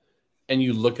 1, and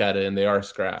you look at it and they are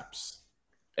scraps.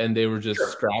 And they were just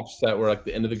scraps that were like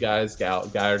the end of the guy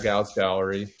or gal's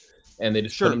gallery, and they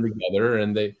just put them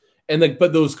together.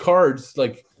 But those cards,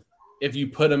 like if you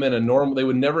put them in a normal, they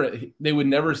would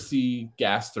never see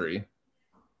gas 3.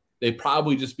 They'd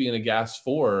probably just be in a gas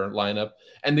 4 lineup,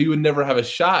 and they would never have a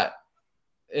shot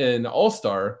in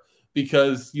All-Star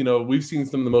because we've seen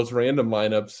some of the most random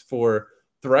lineups for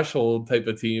threshold type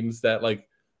of teams that like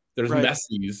there's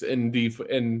Messi's in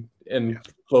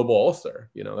global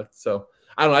All-Star. So.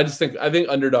 I don't know. I think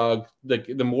underdog, like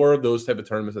the more of those type of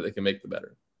tournaments that they can make, the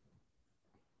better.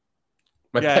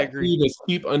 My pet peeve is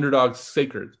keep underdogs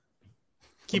sacred.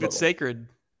 Keep it sacred.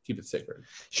 Keep it sacred.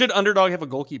 Should underdog have a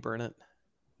goalkeeper in it?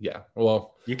 Yeah.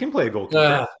 Well, you can play a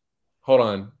goalkeeper. Hold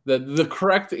on. The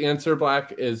correct answer,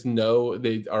 Black, is no.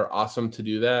 They are awesome to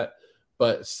do that,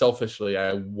 but selfishly,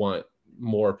 I want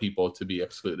more people to be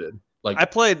excluded. Like I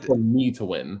played for me to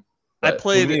win. I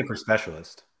played it for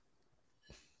specialist.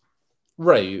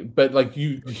 Right, but like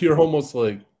you're almost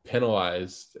like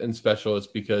penalized in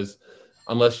specialists because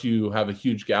unless you have a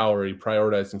huge gallery,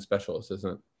 prioritizing specialists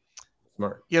isn't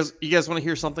smart. You guys want to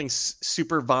hear something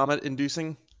super vomit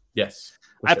inducing? Yes.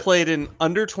 I played an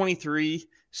under 23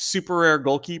 super rare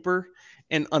goalkeeper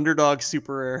and underdog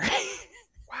super rare.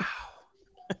 Wow.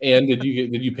 And did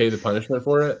you pay the punishment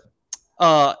for it?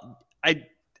 I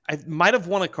might have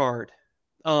won a card.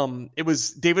 It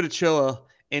was David Ochoa.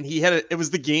 And it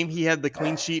was the game he had the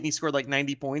clean sheet and he scored like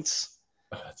 90 points.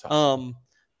 Oh, that's awesome.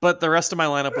 But the rest of my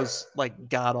lineup was like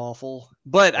god awful.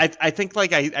 But I think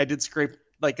like I did scrape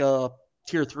like a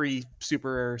tier 3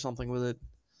 super rare or something with it.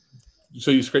 So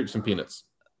you scraped some peanuts.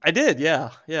 I did,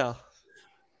 yeah.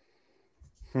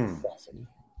 Awesome.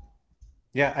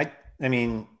 Yeah, I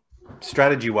mean,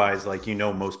 strategy wise, like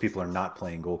most people are not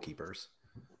playing goalkeepers.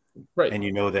 Right. And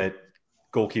that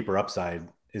goalkeeper upside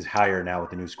is higher now with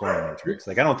the new scoring matrix.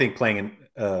 Like I don't think playing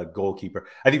a goalkeeper.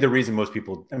 I think the reason most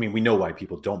people, we know why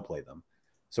people don't play them.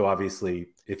 So obviously,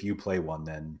 if you play one,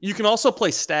 then you can also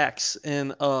play stacks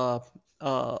in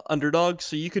underdog.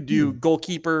 So you could do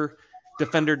goalkeeper,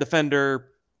 defender,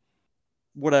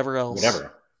 whatever else.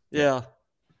 Whatever. Yeah.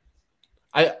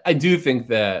 I do think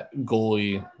that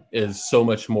goalie is so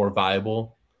much more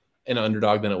viable in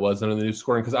underdog than it was under the new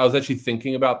scoring because I was actually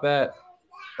thinking about that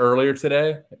earlier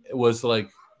today. It was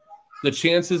like the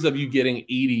chances of you getting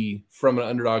 80 from an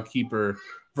underdog keeper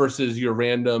versus your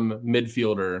random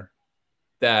midfielder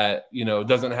that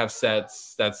doesn't have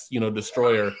sets, that's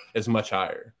destroyer, is much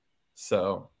higher.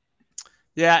 So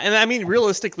yeah, and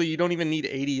realistically you don't even need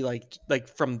 80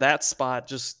 like from that spot.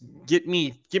 Just get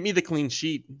me the clean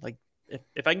sheet. Like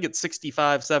if I can get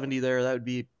 65 70 there, that would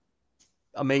be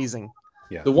amazing.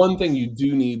 Yeah. The one thing you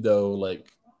do need though, like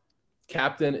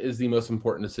captain is the most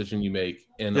important decision you make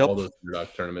in all those underdog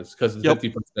tournaments because the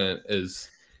 50% is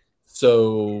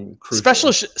so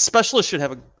crucial. Specialist should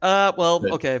have a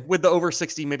okay, with the over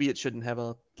 60 maybe it shouldn't have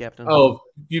a captain. Oh,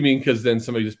 you mean because then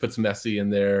somebody just puts Messi in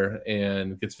there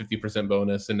and gets 50%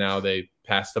 bonus and now they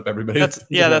passed up everybody.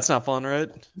 That's not fun, right?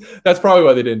 That's probably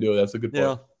why they didn't do it. That's a good point.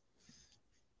 Yeah.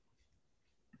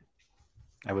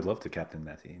 I would love to captain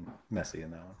Messi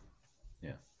in that one.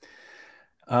 Yeah.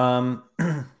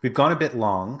 We've gone a bit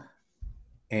long,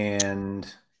 and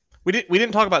we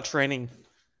didn't talk about training.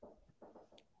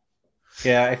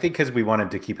 Yeah, I think because we wanted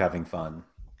to keep having fun,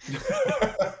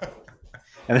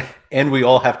 and we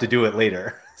all have to do it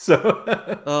later. So,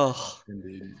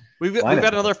 we've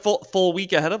got another full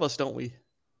week ahead of us, don't we?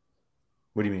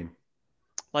 What do you mean?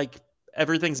 Like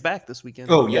everything's back this weekend.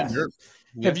 Oh yes.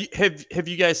 Yeah. Have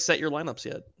you guys set your lineups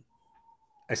yet?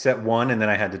 I set one and then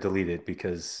I had to delete it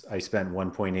because I spent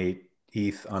 1.8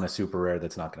 ETH on a super rare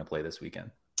that's not going to play this weekend.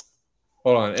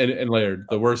 Hold on. And Laird,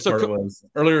 the worst part was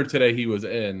earlier today he was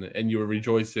in and you were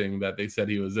rejoicing that they said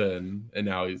he was in and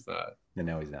now he's not. And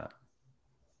now he's not.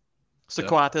 So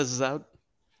Coates is out?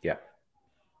 Yeah.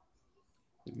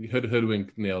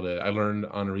 Hoodwink nailed it. I learned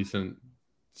on a recent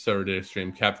Sorare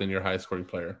stream, captain your highest scoring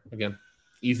player. Again,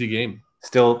 easy game.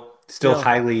 Still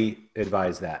highly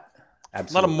advise that.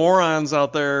 Absolutely. A lot of morons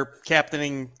out there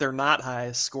captaining their not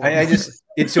highest score.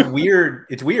 It's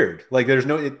weird. Like there's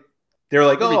no, They're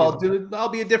like, oh, I'll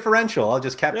be a differential. I'll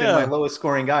just captain my lowest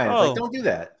scoring guy. And it's like, don't do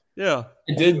that. Yeah.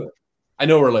 I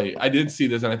know we're late. I did see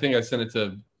this, and I think I sent it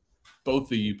to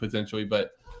both of you potentially,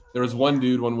 but there was one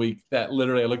dude one week that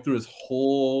literally I looked through his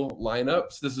whole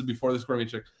lineups. This is before the scoring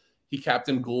check. He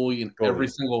captained goalie in every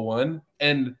single one,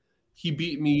 and he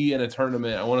beat me in a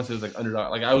tournament. I want to say it was like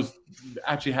underdog. Like I was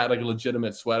actually had like a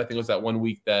legitimate sweat. I think it was that one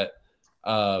week that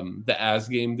the As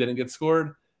game didn't get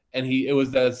scored. And it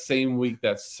was that same week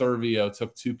that Servio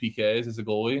took 2 PKs as a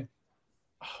goalie.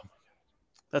 Oh my God.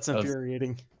 That's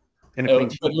infuriating.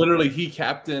 But literally, he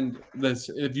captained this.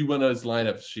 If you went on his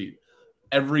lineup sheet,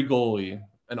 every goalie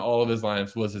and all of his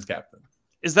lineups was his captain.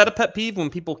 Is that a pet peeve when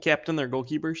people captain their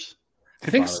goalkeepers? I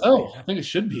think so. I think it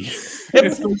should be.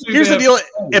 Here's the deal.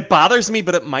 It bothers me,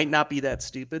 but it might not be that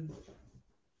stupid.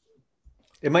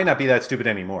 It might not be that stupid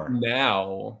anymore.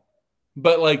 Now.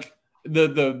 But like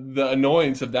the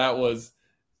annoyance of that was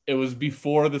it was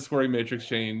before the scoring matrix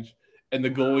change, and the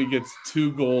goalie gets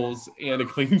 2 goals and a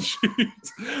clean sheet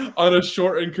on a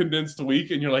short and condensed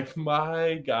week, and you're like,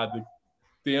 my God, the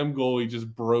damn goalie just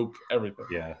broke everything.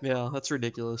 Yeah, that's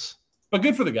ridiculous. But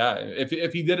good for the guy.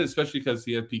 If he did it, especially because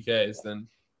he had PKs, then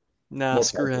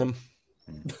screw him.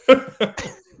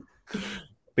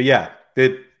 But yeah,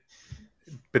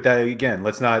 but that again,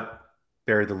 let's not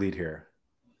bury the lead here.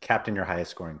 Captain your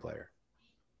highest scoring player.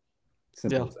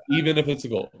 Simple as that. Even if it's a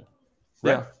goal.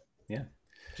 Right. Yeah.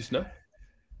 Just know.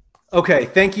 Okay.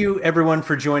 Thank you everyone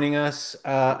for joining us.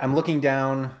 I'm looking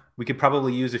down. We could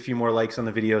probably use a few more likes on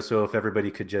the video. So if everybody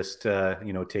could just,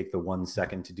 take the 1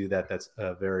 second to do that, that's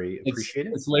very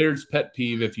appreciated. It's Laird's pet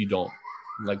peeve if you don't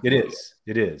like it.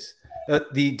 It is.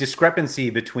 The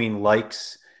discrepancy between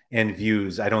likes and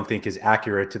views, I don't think is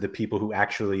accurate to the people who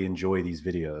actually enjoy these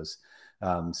videos.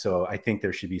 So I think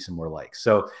there should be some more likes.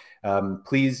 So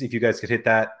please, if you guys could hit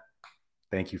that,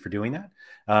 thank you for doing that.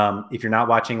 If you're not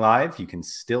watching live, you can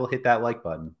still hit that like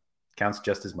button. Counts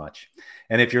just as much.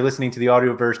 And if you're listening to the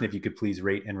audio version, if you could please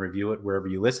rate and review it wherever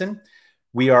you listen.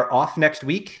 We are off next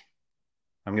week.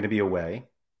 I'm going to be away.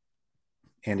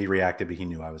 Andy reacted, but he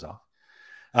knew I was off.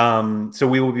 So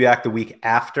we will be back the week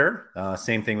after.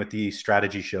 Same thing with the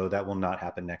strategy show. That will not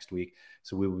happen next week.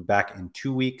 So we will be back in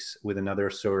 2 weeks with another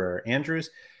SorareAndrews.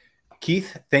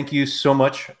 Keith, thank you so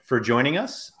much for joining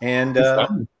us. And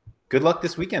good luck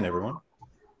this weekend, everyone.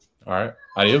 All right.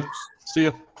 Adios. See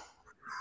you.